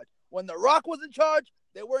in charge. When The Rock was in charge,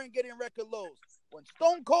 they weren't getting record lows. When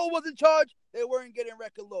Stone Cold was in charge, they weren't getting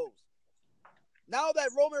record lows. Now that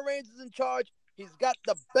Roman Reigns is in charge, he's got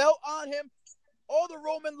the belt on him. All the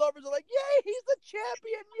Roman lovers are like, yay, he's the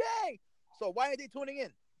champion, yay. So why are they tuning in?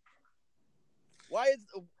 Why is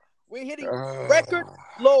we're hitting record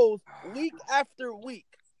lows week after week?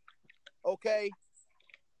 Okay,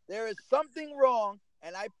 there is something wrong,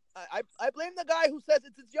 and I blame the guy who says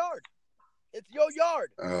it's his yard. It's your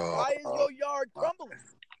yard. Why is your yard crumbling?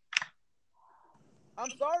 I'm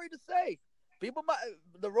sorry to say,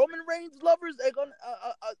 the Roman Reigns lovers are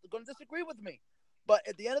gonna disagree with me, but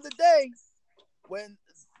at the end of the day, when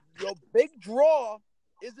your big draw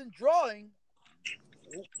isn't drawing,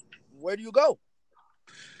 where do you go?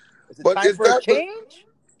 Is it time for a change?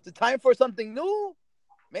 Is it time for something new?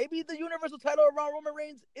 Maybe the Universal title around Roman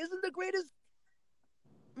Reigns isn't the greatest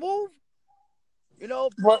move. You know,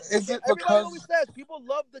 everybody always says people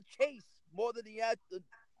love the chase more than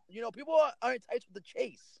the people are enticed with the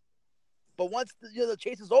chase. But once the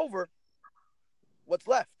chase is over, what's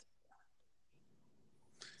left?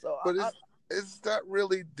 So, is that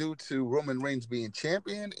really due to Roman Reigns being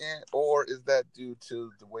champion, or is that due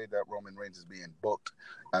to the way that Roman Reigns is being booked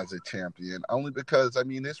as a champion? Only because, I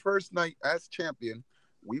mean, his first night as champion,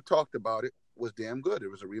 we talked about it, was damn good. It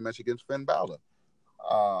was a rematch against Finn Balor.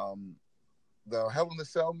 The Hell in a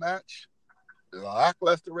Cell match,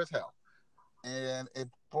 lackluster as hell. And it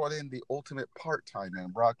brought in the ultimate part-time man,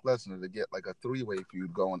 Brock Lesnar, to get like a three-way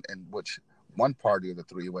feud going, in which one party of the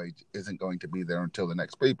three-way isn't going to be there until the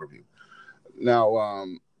next pay-per-view. Now,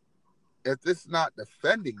 if this is not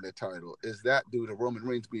defending the title, is that due to Roman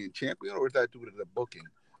Reigns being champion, or is that due to the booking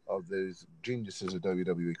of these geniuses of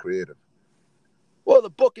WWE creative? Well, the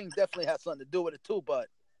booking definitely has something to do with it too, but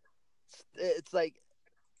it's like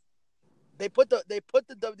they put the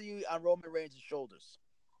WWE on Roman Reigns' shoulders.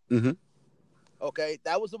 Mm-hmm. Okay,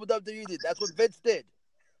 that was what WWE did. That's what Vince did.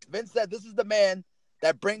 Vince said, "This is the man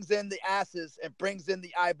that brings in the asses and brings in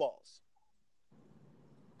the eyeballs."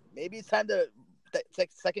 Maybe it's time to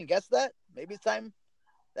second guess that. Maybe it's time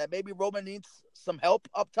that maybe Roman needs some help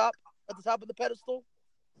up top, at the top of the pedestal.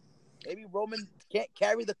 Maybe Roman can't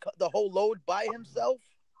carry the whole load by himself.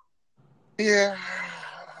 Yeah,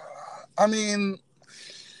 I mean,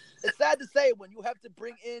 it's sad to say when you have to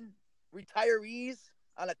bring in retirees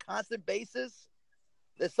on a constant basis,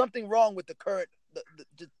 there's something wrong with the current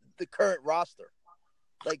the current roster.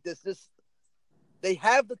 Like this, they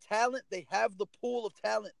have the talent, they have the pool of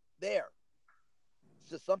talent there.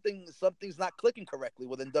 It's just something's not clicking correctly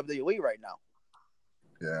within WWE right now.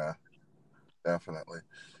 Yeah, definitely.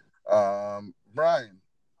 Brian.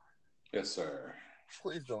 Yes, sir.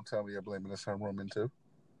 Please don't tell me you're blaming this on Roman too.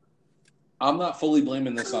 I'm not fully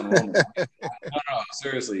blaming this on Roman. No,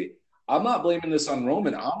 seriously. I'm not blaming this on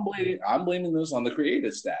Roman. I'm blaming this on the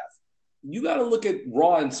creative staff. You got to look at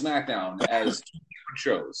Raw and SmackDown as two different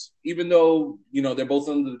shows. Even though, they're both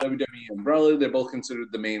under the WWE umbrella, they're both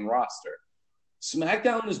considered the main roster.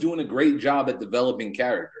 SmackDown is doing a great job at developing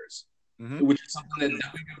characters, which is something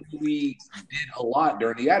that WWE did a lot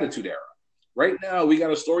during the Attitude Era. Right now, we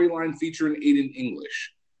got a storyline featuring Aiden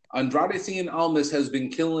English. Andrade Cien Almas has been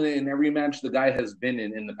killing it in every match the guy has been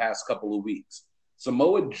in the past couple of weeks.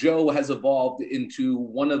 Samoa Joe has evolved into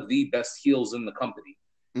one of the best heels in the company.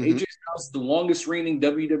 AJ Styles is the longest reigning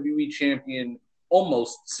WWE champion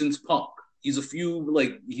almost since Punk. He's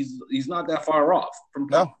he's not that far off from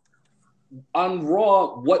Punk. No. On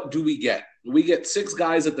Raw, what do we get? We get 6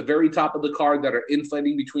 guys at the very top of the card that are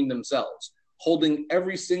infighting between themselves, holding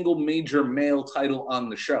every single major male title on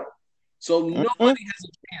the show. So nobody has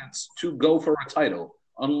a chance to go for a title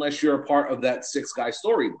unless you're a part of that 6-guy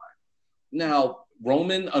storyline. Now,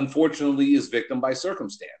 Roman, unfortunately, is victim by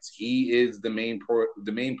circumstance. He is the main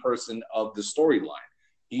person of the storyline.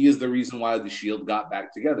 He is the reason why the Shield got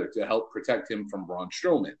back together to help protect him from Braun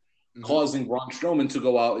Strowman, causing Braun Strowman to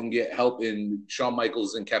go out and get help in Shawn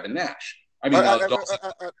Michaels and Kevin Nash.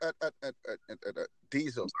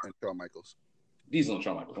 Diesel and Shawn Michaels. Diesel and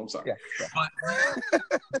Shawn Michaels. I'm sorry. Yeah,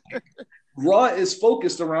 but Raw is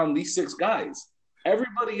focused around these 6 guys.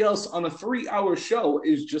 Everybody else on a 3-hour show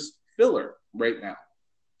is just filler right now.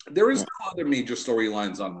 There is no other major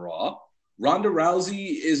storylines on Raw. Ronda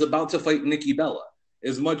Rousey is about to fight Nikki Bella.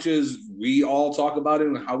 As much as we all talk about it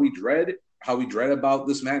and how we dread about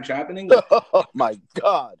this match happening. Oh my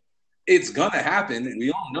God. It's gonna happen.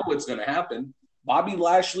 We all know it's gonna happen. Bobby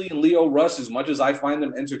Lashley and Leo Rush, as much as I find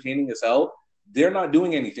them entertaining as hell, they're not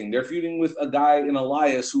doing anything. They're feuding with a guy in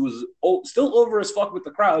Elias who is still over as fuck with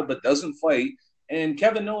the crowd, but doesn't fight. And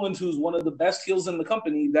Kevin Owens, who's one of the best heels in the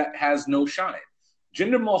company that has no shine.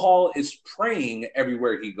 Jinder Mahal is praying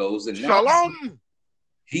everywhere he goes, and now Shalom.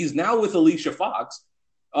 he's now with Alicia Fox.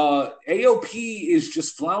 AOP is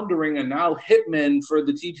just floundering, and now hitman for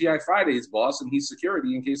the TGI Fridays boss, and he's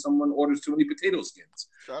security in case someone orders too many potato skins.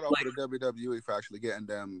 Shout out to the WWE for actually getting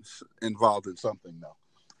them involved in something now.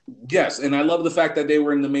 Yes, and I love the fact that they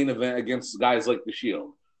were in the main event against guys like The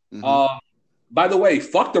Shield. Mm-hmm. By the way,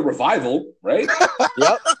 fuck the Revival, right?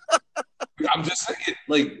 Yep. I'm just saying,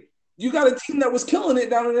 like, you got a team that was killing it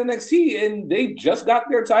down in NXT, and they just got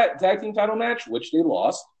their tag team title match, which they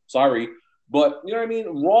lost. Sorry. But, you know what I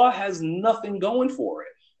mean? Raw has nothing going for it.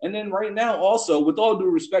 And then right now, also, with all due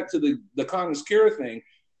respect to the Concussion thing,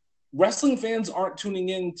 wrestling fans aren't tuning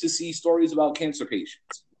in to see stories about cancer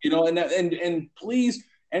patients. You know, and please,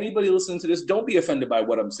 anybody listening to this, don't be offended by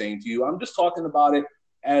what I'm saying to you. I'm just talking about it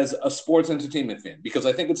as a sports entertainment fan, because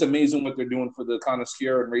I think it's amazing what they're doing for the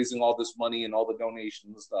Concussion and raising all this money and all the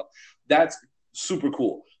donations and stuff. That's super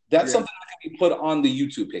cool. That's something that can be put on the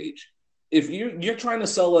YouTube page. If you're trying to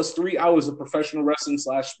sell us 3 hours of professional wrestling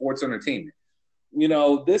 / sports entertainment, you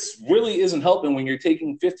know, this really isn't helping when you're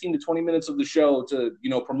taking 15 to 20 minutes of the show to, you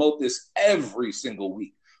know, promote this every single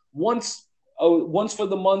week. Once for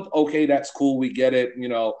the month, okay, that's cool. We get it, you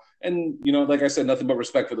know. And, you know, like I said, nothing but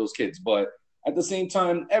respect for those kids. But at the same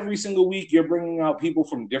time, every single week you're bringing out people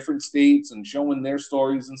from different states and showing their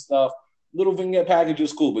stories and stuff. Little vignette package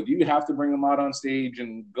is cool, but you have to bring them out on stage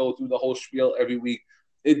and go through the whole spiel every week.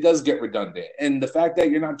 It does get redundant. And the fact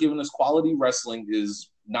that you're not giving us quality wrestling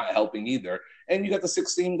is not helping either. And you got the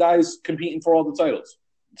 16 guys competing for all the titles.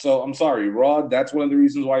 So I'm sorry, Raw, that's one of the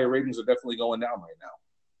reasons why your ratings are definitely going down right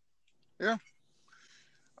now.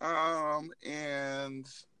 Yeah. And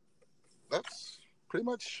that's pretty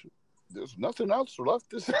much, there's nothing else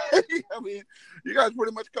left to say. I mean, you guys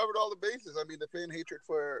pretty much covered all the bases. I mean, the fan hatred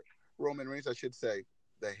for Roman Reigns, I should say,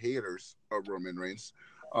 the haters of Roman Reigns.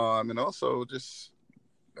 And also just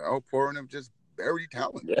outpouring of just buried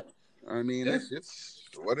talent. Yeah. I mean, it's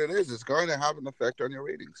what it is. It's going to have an effect on your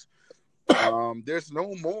ratings. There's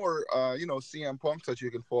no more, CM Punks that you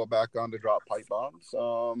can fall back on to drop pipe bombs.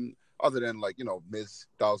 Other than like, Miz,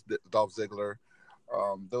 Dolph Ziggler,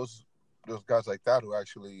 those guys like that who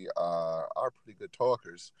actually are pretty good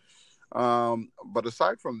talkers. But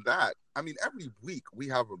aside from that, I mean, every week we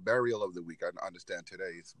have a burial of the week. I understand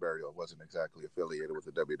today's burial wasn't exactly affiliated with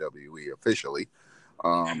the WWE officially.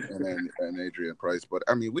 And Adrian Price, but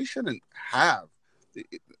I mean, we shouldn't have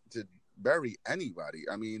to bury anybody.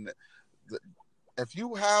 I mean, if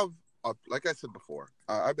you have, like I said before,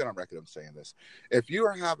 I've been on record of saying this. If you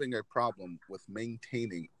are having a problem with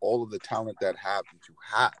maintaining all of the talent that you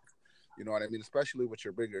have, you know what I mean, especially with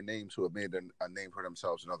your bigger names who have made a name for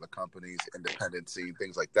themselves in other companies, independent scene,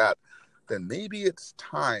 things like that, then maybe it's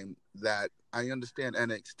time that I understand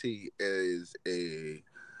NXT is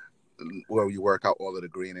where you work out all of the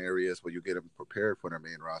green areas, where you get them prepared for their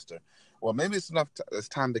main roster. Well, maybe it's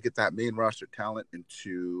time to get that main roster talent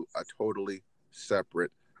into a totally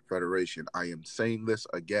separate federation. I am saying this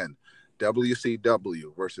again.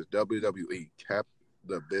 WCW versus WWE kept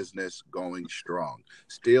the business going strong.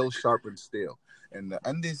 Steel sharpens steel. And the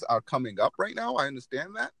undies are coming up right now. I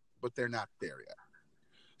understand that, but they're not there yet.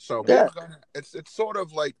 So it's sort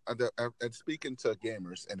of like, and speaking to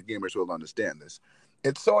gamers, and the gamers will understand this,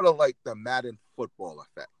 it's sort of like the Madden football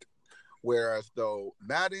effect. Whereas though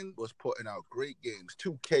Madden was putting out great games,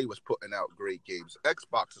 2K was putting out great games,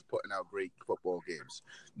 Xbox was putting out great football games.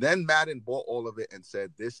 Then Madden bought all of it and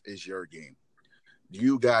said, this is your game.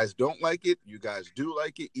 You guys don't like it, you guys do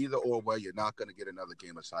like it, either or way, you're not going to get another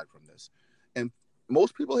game aside from this. And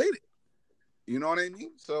most people hate it. You know what I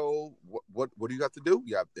mean? So what do you have to do?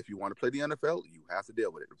 If you want to play the NFL, you have to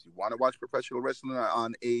deal with it. If you want to watch professional wrestling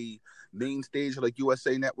on a main stage like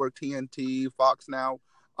USA Network, TNT, Fox Now,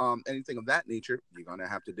 anything of that nature, you're going to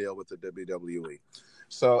have to deal with the WWE.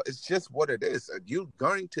 So it's just what it is. You're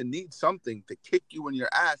going to need something to kick you in your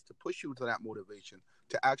ass to push you to that motivation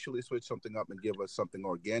to actually switch something up and give us something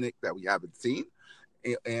organic that we haven't seen,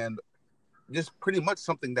 and just pretty much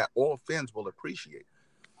something that all fans will appreciate.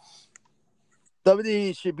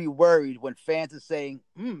 WWE should be worried when fans are saying,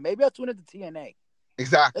 maybe I'll tune into TNA.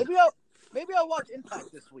 Exactly. Maybe I'll watch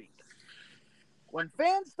Impact this week. When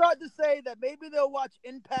fans start to say that maybe they'll watch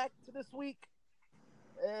Impact this week,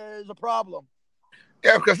 there's a problem.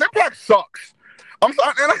 Yeah, because Impact sucks. I'm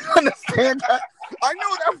sorry, and I understand that. I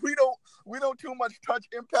know that we don't too much touch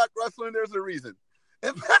Impact Wrestling. There's a reason.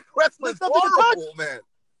 Impact Wrestling is horrible, man.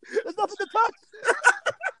 There's nothing to touch.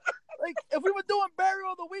 Like, if we were doing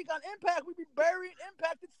Burial of the Week on Impact, we'd be burying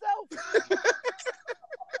Impact itself.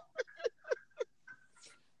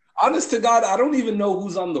 Honest to God, I don't even know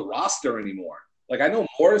who's on the roster anymore. Like I know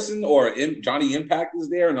Morrison or Johnny Impact is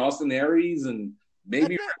there, and Austin Aries, and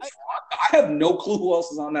maybe I have no clue who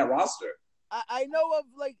else is on that roster. I know of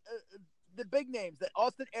like the big names, the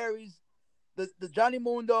Austin Aries, the Johnny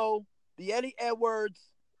Mundo, the Eddie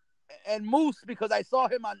Edwards, and Moose because I saw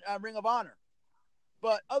him on Ring of Honor.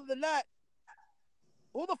 But other than that,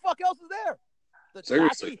 who the fuck else is there? The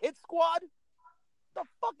Tacky Hit Squad? The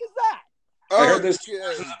fuck is that? I heard this.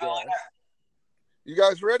 You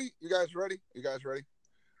guys ready?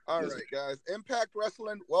 All right, guys. Impact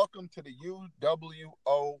Wrestling, welcome to the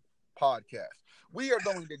UWO podcast. We are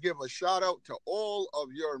going to give a shout out to all of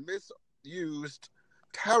your misused,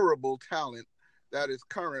 terrible talent that is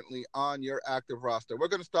currently on your active roster. We're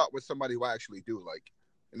going to start with somebody who I actually do like,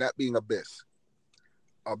 and that being Abyss.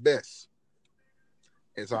 Abyss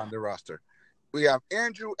is on the roster. We have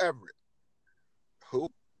Andrew Everett. Who?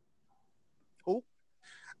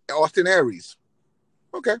 Austin Aries.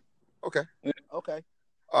 Okay.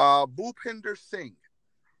 Bhupinder Singh.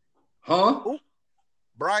 Huh? Who?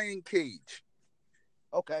 Brian Cage.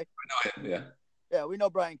 Okay. Yeah, we know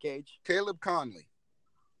Brian Cage. Caleb Conley.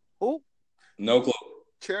 Who? No clue.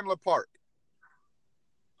 Chandler Park.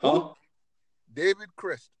 Huh? David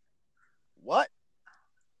Christ. What?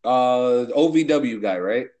 OVW guy,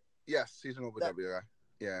 right? Yes, he's an OVW guy.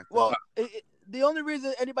 Yeah. Well, the only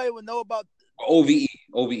reason anybody would know about OVE.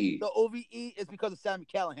 the OVE is because of Sammy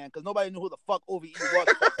Callahan, because nobody knew who the fuck OVE was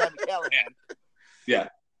except Sammy Callahan. Yeah.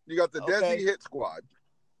 You got the Desi Hit Squad.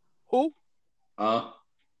 Who?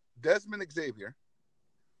 Desmond Xavier.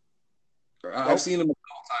 I've seen him a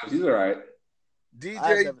couple times. He's all right.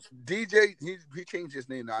 DJ, he changed his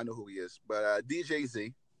name now. I know who he is. But DJ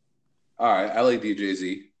Z. All right. I like DJ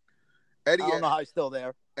Z. I don't know how he's still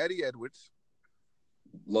there. Eddie Edwards.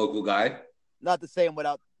 Local guy. Not the same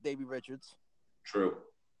without Davey Richards. True.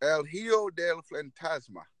 El Hijo del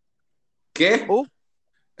Fantasma. ¿Qué? Who?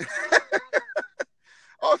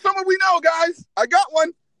 Oh, someone we know, guys. I got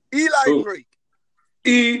one. Eli Drake.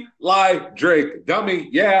 Eli Drake. Dummy.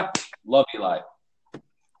 Yeah. Love Eli.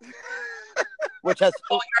 Which has the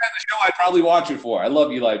show I'd probably watch it for. I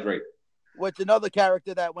love Eli Drake. Which another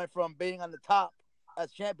character that went from being on the top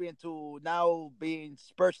as champion to now being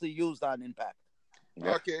sparsely used on Impact.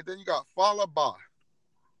 Yeah. Okay, then you got Fala Ba.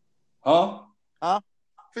 Huh?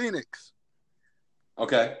 Phoenix.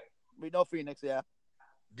 Okay. We know Phoenix, yeah.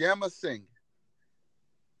 Gamma Singh.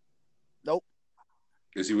 Nope.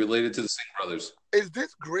 Is he related to the Singh brothers? Is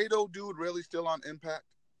this great old dude really still on Impact?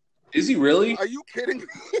 Is he really? Are you kidding me?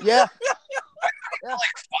 Yeah. Like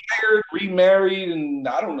fired, remarried, and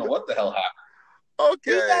I don't know what the hell happened.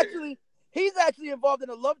 Okay. He's actually involved in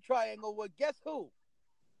a love triangle with guess who?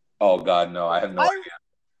 Oh God, no! I have no idea.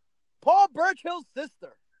 Paul Burchill's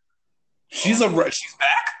sister. She's back.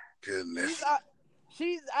 Goodness.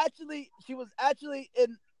 She was actually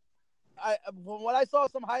in. When I saw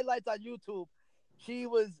some highlights on YouTube, she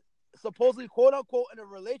was supposedly quote unquote in a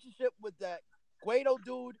relationship with that Guido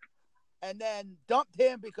dude, and then dumped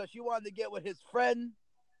him because she wanted to get with his friend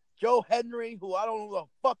Joe Henry, who I don't know who the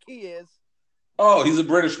fuck he is. Oh, he's a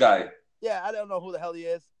British guy. Yeah, I don't know who the hell he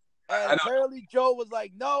is. And apparently Joe was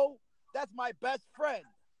like, "No, that's my best friend."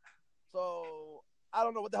 So I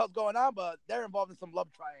don't know what the hell's going on, but they're involved in some love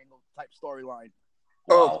triangle type storyline.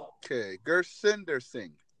 Wow. Okay, Gursinder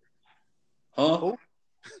Singh. Huh? Who?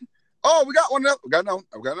 Oh, we got one. We got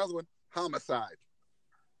another one. Homicide.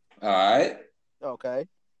 All right. Okay.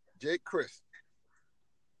 Jake Christ.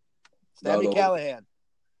 Sammy Callahan.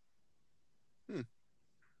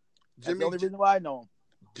 That's the only reason why I know him.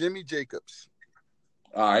 Jimmy Jacobs.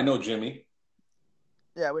 I know Jimmy.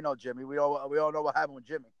 Yeah, we know Jimmy. We all know what happened with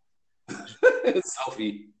Jimmy.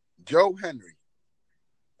 Selfie. Joe Henry.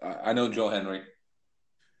 I know Joe Henry.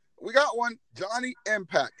 We got one. Johnny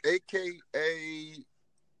Impact, a.k.a.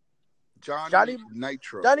 Johnny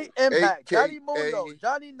Nitro. Johnny Impact. AKA Johnny Mundo.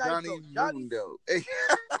 Johnny Nitro. Johnny Mundo.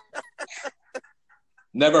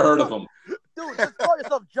 Never heard of him. Dude, just call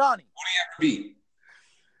yourself Johnny. Who do you ever beat?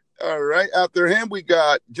 All right. After him, we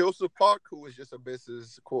got Joseph Park, who is just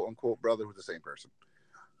Abyss's quote-unquote brother, who's the same person.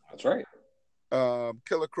 That's right.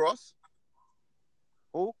 Killer Cross.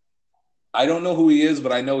 Who? I don't know who he is,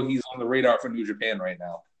 but I know he's on the radar for New Japan right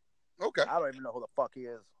now. Okay. I don't even know who the fuck he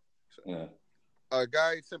is. Yeah. A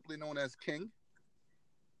guy simply known as King.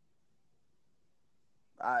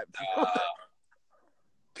 KM.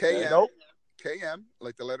 Nope. KM,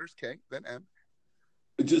 like the letters K, then M.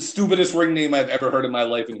 Just stupidest ring name I've ever heard in my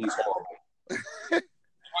life, and he's horrible.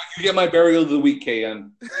 You get my burial of the week,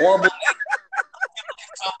 KM. Horrible name.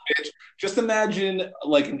 Bitch. Just imagine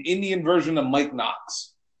like an Indian version of Mike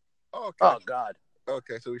Knox. Okay. Oh God.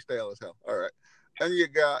 Okay, so we stale as hell. All right. Then you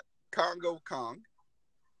got Congo Kong.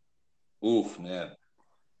 Oof, man.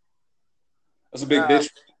 That's a big bitch.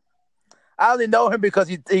 I only know him because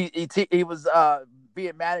he was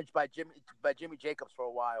being managed by Jimmy Jacobs for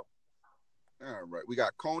a while. All right, we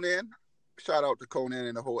got Conan. Shout out to Conan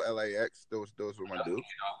and the whole LAX. Those were my dudes.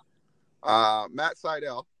 Matt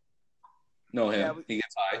Seidel. Know him. He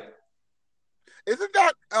gets high. Isn't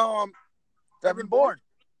that Evan Bourne?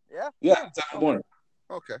 Yeah. Yeah, it's Evan Bourne.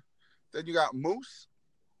 Okay. Then you got Moose.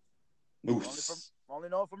 Only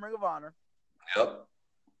know it from Ring of Honor. Yep.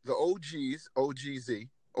 The OGs.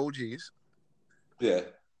 Yeah.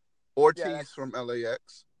 Ortiz from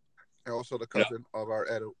LAX. And also the cousin of our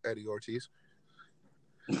Eddie Ortiz.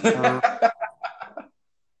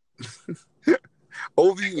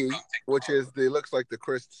 OVE, which looks like the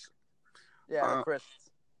Chris. Yeah, the Chris.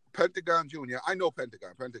 Pentagon Jr. I know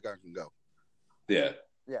Pentagon. Pentagon can go. Yeah.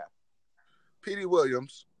 Petey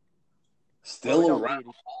Williams. Still around.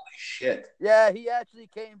 Holy shit. Yeah, he actually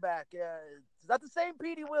came back. Yeah, it's not the same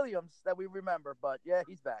Petey Williams that we remember, but yeah,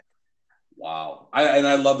 he's back. Wow.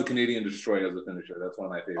 I love the Canadian Destroyer as a finisher. That's one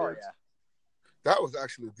of my favorites. Oh, yeah. That was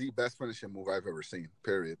actually the best finishing move I've ever seen,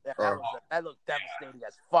 period. Yeah, that looked devastating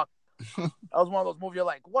as fuck. That was one of those moves you're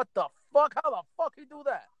like, what the fuck? How the fuck he do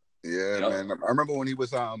that? Yeah, man. I remember when he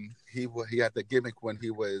was he had the gimmick when he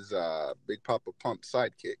was Big Papa Pump's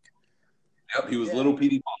sidekick. Yep, he was Little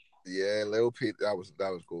Petey Pump. Yeah, Little Pete. That was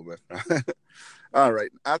cool, man. All right.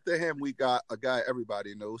 After him, we got a guy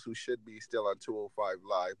everybody knows who should be still on 205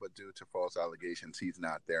 Live, but due to false allegations, he's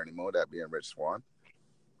not there anymore. That being Rich Swann.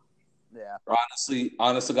 Yeah.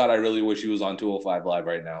 Honest to God, I really wish he was on 205 Live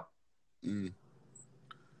right now.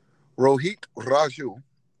 Rohit Raju.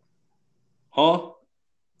 Huh?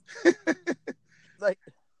 Like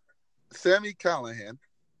Sammy Callahan.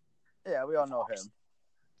 Yeah, we all know him.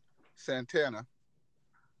 Santana.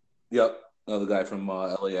 Yep. Another guy from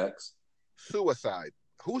LAX. Suicide.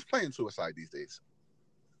 Who's playing Suicide these days?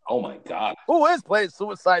 Oh, my God. Who is playing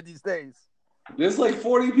Suicide these days? There's like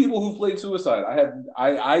 40 people who played Suicide.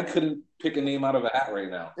 I couldn't pick a name out of a hat right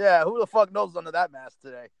now. Yeah, who the fuck knows under that mask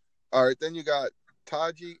today? All right, then you got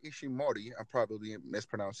Taji Ishimori. I probably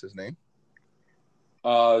mispronounced his name.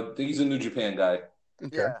 I think he's a New Japan guy.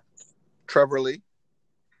 Okay. Yeah. Trevor Lee.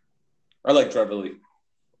 I like Trevor Lee.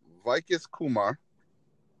 Vikas Kumar.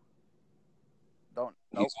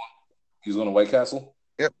 Nope. He's going to White Castle?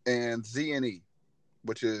 Yep, and Z&E,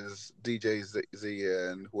 which is DJ Z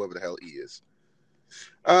and whoever the hell E is.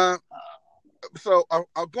 So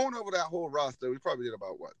I'm going over that whole roster. We probably did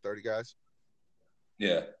about, 30 guys?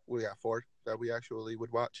 Yeah. We got 4 that we actually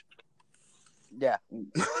would watch. Yeah.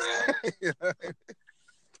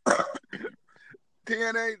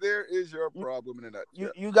 TNA, there is your problem in a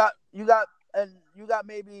nutshell. You got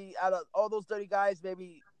maybe out of all those 30 guys,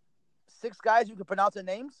 maybe 6 guys you can pronounce their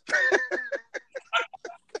names.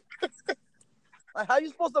 Like, how are you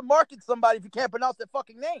supposed to market somebody if you can't pronounce their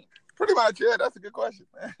fucking name? Pretty much, yeah. That's a good question.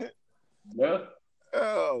 Yeah.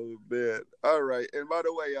 Oh, man. All right. And by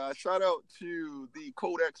the way, shout out to the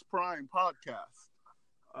Codex Prime podcast.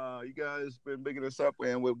 You guys been bigging us up,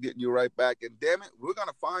 and we're getting you right back. And damn it, we're going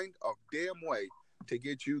to find a damn way to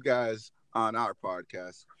get you guys on our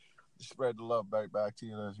podcast. Spread the love back to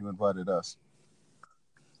you as you invited us.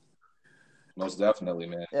 Most definitely,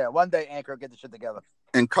 man. Yeah, one day, Anchor, get the shit together.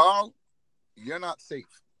 And Carl, you're not safe.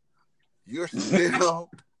 You're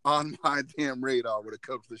still on my damn radar when it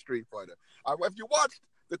comes to Street Fighter. If you watched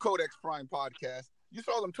the Codex Prime podcast, you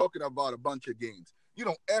saw them talking about a bunch of games. You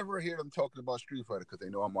don't ever hear them talking about Street Fighter because they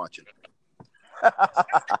know I'm watching.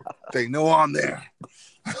 They know I'm there.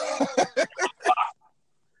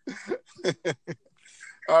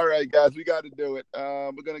 All right, guys, we got to do it.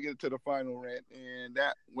 We're going to get to the final rant, and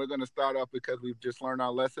that we're going to start off because we've just learned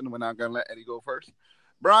our lesson. We're not going to let Eddie go first.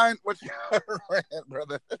 Brian, what's your rant,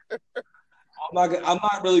 brother? I'm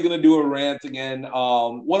not really going to do a rant again.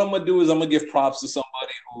 What I'm going to do is I'm going to give props to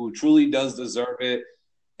somebody who truly does deserve it,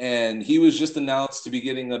 and he was just announced to be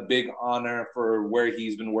getting a big honor for where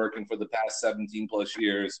he's been working for the past 17 plus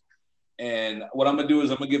years. And what I'm going to do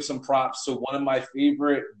is I'm going to give some props to one of my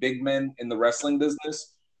favorite big men in the wrestling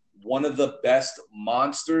business, one of the best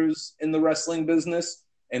monsters in the wrestling business.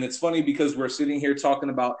 And it's funny because we're sitting here talking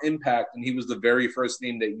about Impact, and he was the very first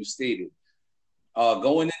name that you stated.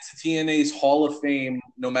 Going into TNA's Hall of Fame,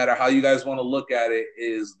 no matter how you guys want to look at it,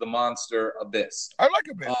 is the monster Abyss. I like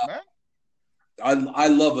Abyss, man. I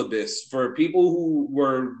love Abyss. For people who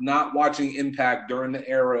were not watching Impact during the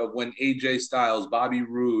era of when AJ Styles, Bobby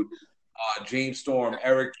Roode, James Storm,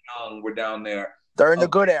 Eric Young were down there. During the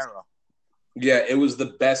good era. Yeah, it was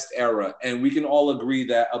the best era. And we can all agree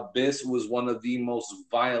that Abyss was one of the most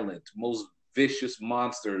violent, most vicious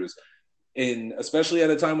monsters. And especially at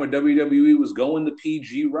a time where WWE was going the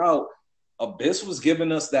PG route, Abyss was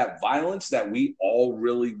giving us that violence that we all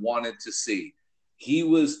really wanted to see. He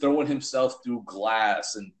was throwing himself through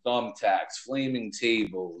glass and thumbtacks, flaming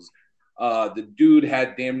tables. The dude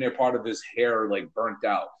had damn near part of his hair like burnt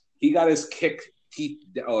out. He got his teeth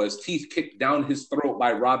kicked down his throat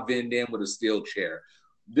by Rob Van Dam with a steel chair.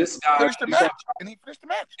 This guy finished the match, and he finished the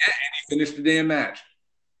match. Yeah, and he finished the damn match.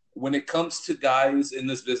 When it comes to guys in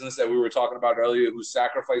this business that we were talking about earlier who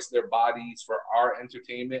sacrifice their bodies for our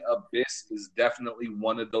entertainment, Abyss is definitely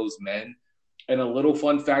one of those men. And a little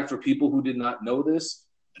fun fact for people who did not know this,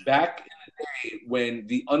 back in the day when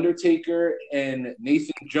The Undertaker and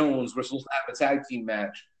Nathan Jones were supposed to have a tag team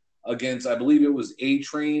match against, I believe it was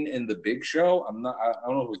A-Train and The Big Show. I don't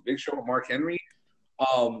know if it was Big Show or Mark Henry.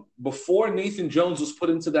 Before Nathan Jones was put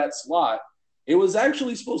into that slot, it was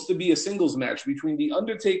actually supposed to be a singles match between The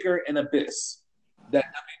Undertaker and Abyss that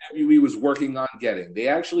WWE was working on getting. They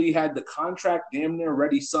actually had the contract damn near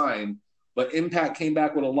ready signed, but Impact came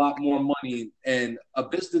back with a lot more money, and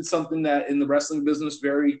Abyss did something that in the wrestling business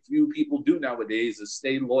very few people do nowadays, is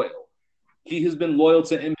stay loyal. He has been loyal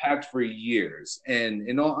to Impact for years, and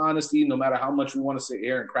in all honesty, no matter how much we want to sit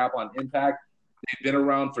here and crap on Impact, they've been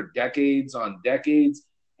around for decades on decades,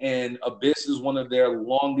 and Abyss is one of their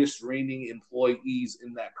longest reigning employees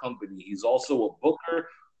in that company. He's also a booker.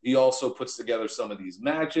 He also puts together some of these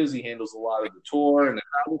matches. He handles a lot of the tour and the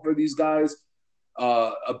travel for these guys.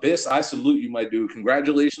 Abyss, I salute you, my dude.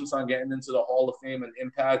 Congratulations on getting into the Hall of Fame and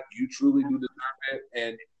Impact. You truly do deserve it,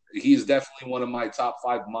 and he's definitely one of my top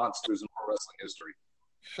 5 monsters in pro wrestling history.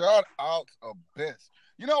 Shout out Abyss.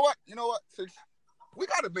 You know what? Since we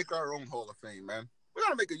got to make our own Hall of Fame, man. We got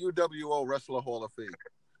to make a UWO Wrestler Hall of Fame.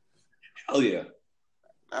 Hell yeah.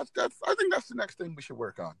 I think that's the next thing we should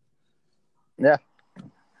work on. Yeah.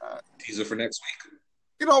 Teaser for next week.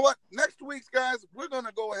 You know what? Next week's, guys, we're going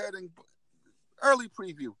to go ahead and early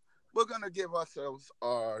preview. We're going to give ourselves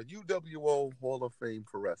our UWO Hall of Fame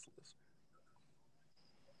for wrestlers.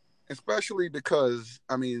 Especially because,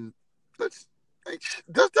 I mean, does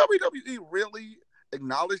WWE really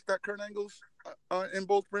acknowledge that Kurt Angle's in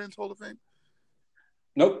both brands Hall of Fame?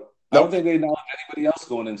 Nope. I don't think they acknowledge anybody else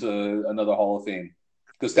going into another Hall of Fame.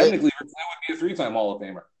 Because technically, that would be a 3-time Hall of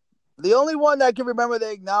Famer. The only one I can remember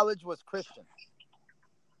they acknowledged was Christian.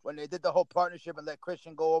 When they did the whole partnership and let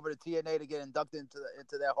Christian go over to TNA to get inducted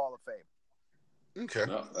into their Hall of Fame. Okay.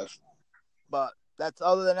 No, But that's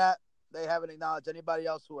other than that, they haven't acknowledged anybody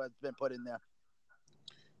else who has been put in there.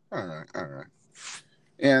 All right.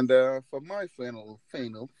 And for my final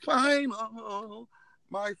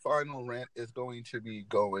rant is going to be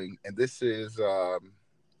going, and this is gonna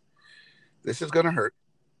hurt.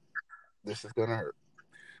 This is gonna hurt.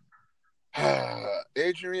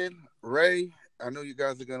 Adrian, Ray, I know you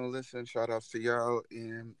guys are gonna listen. Shout outs to y'all,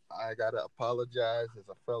 and I gotta apologize as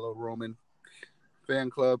a fellow Roman fan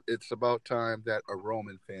club. It's about time that a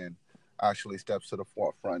Roman fan actually steps to the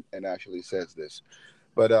forefront and actually says this.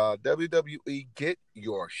 But WWE, get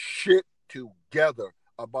your shit together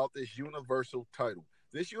about this Universal title.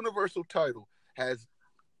 This Universal title has,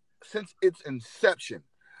 since its inception,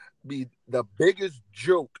 been the biggest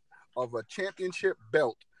joke of a championship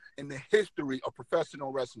belt in the history of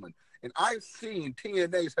professional wrestling. And I've seen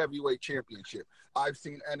TNA's heavyweight championship. I've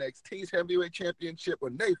seen NXT's heavyweight championship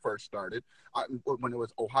when they first started, when it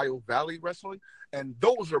was Ohio Valley Wrestling. And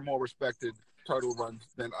those are more respected title runs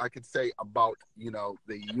than I could say about,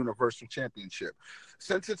 the Universal Championship.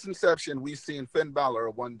 Since its inception, we've seen Finn Balor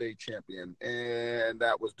a one-day champion, and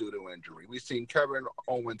that was due to injury. We've seen Kevin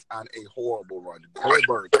Owens on a horrible run,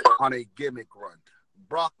 Goldberg on a gimmick run,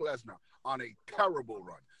 Brock Lesnar on a terrible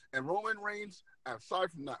run. And Roman Reigns,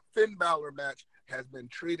 aside from that Finn Balor match, has been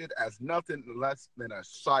treated as nothing less than a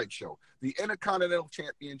sideshow. The Intercontinental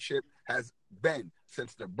Championship has been,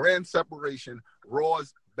 since the brand separation,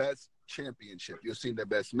 Raw's best championship. You've seen the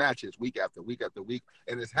best matches week after week after week,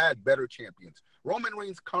 and it's had better champions. Roman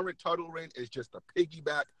Reigns' current title reign is just a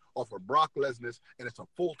piggyback off of Brock Lesnar's, and it's a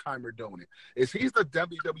full-timer doing it. If he's the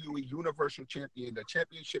WWE Universal Champion, the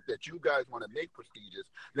championship that you guys want to make prestigious,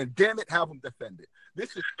 then damn it, have him defend it.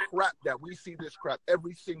 This is crap that we see this crap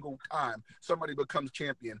every single time somebody becomes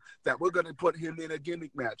champion, that we're going to put him in a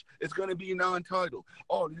gimmick match. It's going to be non-title.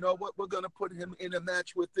 Oh, you know what? We're going to put him in a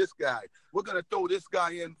match with this guy. We're going to throw this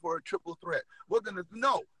guy in for a triple threat.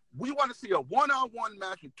 No. We want to see a one-on-one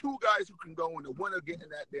match with 2 guys who can go in the winner getting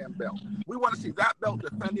that damn belt. We want to see that belt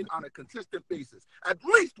defended on a consistent basis, at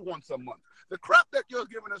least once a month. The crap that you're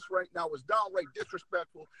giving us right now is downright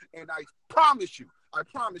disrespectful, and I promise you, I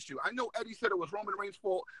promise you. I know Eddie said it was Roman Reigns'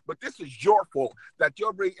 fault, but this is your fault that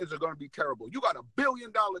your ratings are going to be terrible. You got $1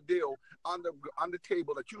 billion deal on the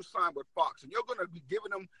table that you signed with Fox, and you're going to be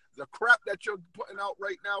giving them the crap that you're putting out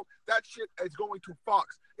right now. That shit is going to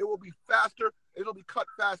Fox. It will be faster. It'll be cut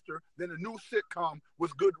faster than a new sitcom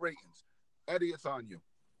with good ratings. Eddie, it's on you.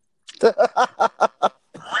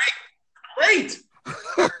 Great.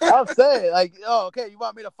 I'm saying, like, oh, okay, you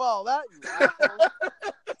want me to follow that?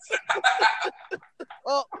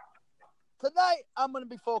 Well, tonight I'm going to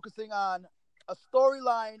be focusing on a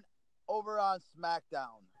storyline over on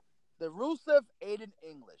SmackDown. The Rusev Aiden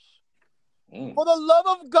English. For the love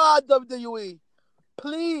of God, WWE,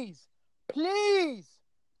 please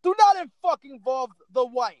do not fucking involve the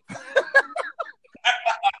wife.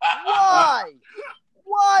 Why?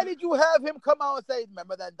 Why did you have him come out and say,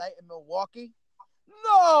 remember that night in Milwaukee?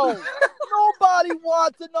 No! Nobody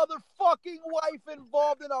wants another fucking wife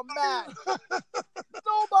involved in a match.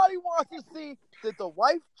 Nobody wants to see, did the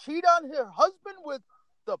wife cheat on her husband with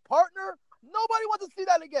the partner? Nobody wants to see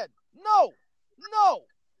that again. No.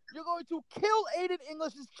 You're going to kill Aiden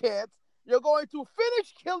English's chance. You're going to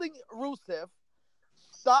finish killing Rusev.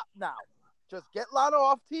 Stop now. Just get Lana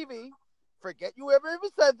off TV. Forget you ever even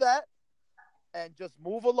said that. And just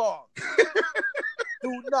move along.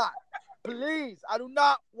 Do not. Please. I do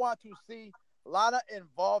not want to see Lana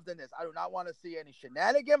involved in this. I do not want to see any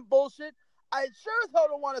shenanigan bullshit. I sure as hell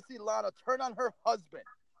don't want to see Lana turn on her husband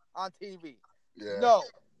on TV. Yeah. No.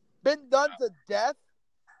 Been done to death.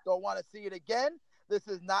 Don't want to see it again. This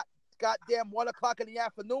is not goddamn 1 o'clock in the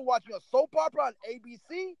afternoon watching a soap opera on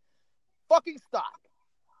ABC. Fucking stop.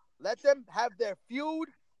 Let them have their feud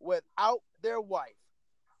without their wife.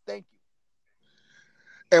 Thank you.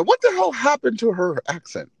 And what the hell happened to her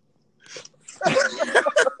accent? The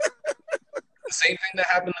same thing that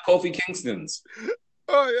happened to Kofi Kingston's.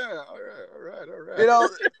 Oh, yeah. All right. You know,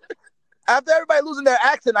 after everybody losing their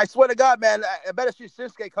accent, I swear to God, man, I better see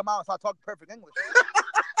Shinsuke come out and start talking perfect English.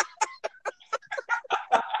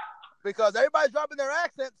 Because everybody's dropping their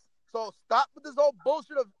accents. So stop with this whole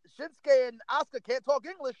bullshit of Shinsuke and Asuka can't talk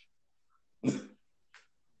English.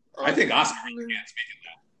 I think Asuka really can't speak in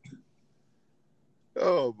that.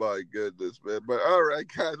 Oh, my goodness, man. But all right,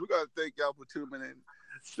 guys, we got to thank y'all for tuning in,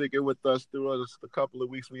 sticking with us throughout the couple of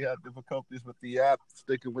weeks we had difficulties with the app,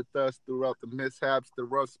 sticking with us throughout the mishaps, the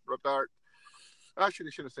rough start. Actually,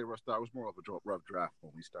 they shouldn't say rough start. It was more of a rough draft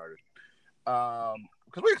when we started.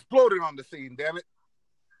 Because we exploded on the scene, damn it.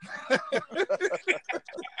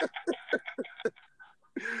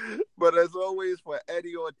 But as always, for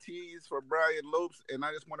Eddie Ortiz, for Brian Lopes, and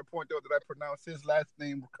I just want to point out that I pronounced his last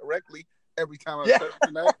name correctly every time I said it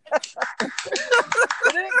tonight.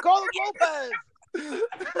 They didn't call him Lopez.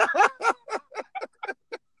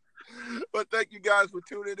 But thank you guys for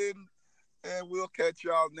tuning in, and we'll catch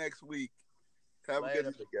y'all next week. Have a good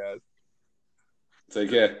night, guys. Take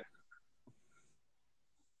care.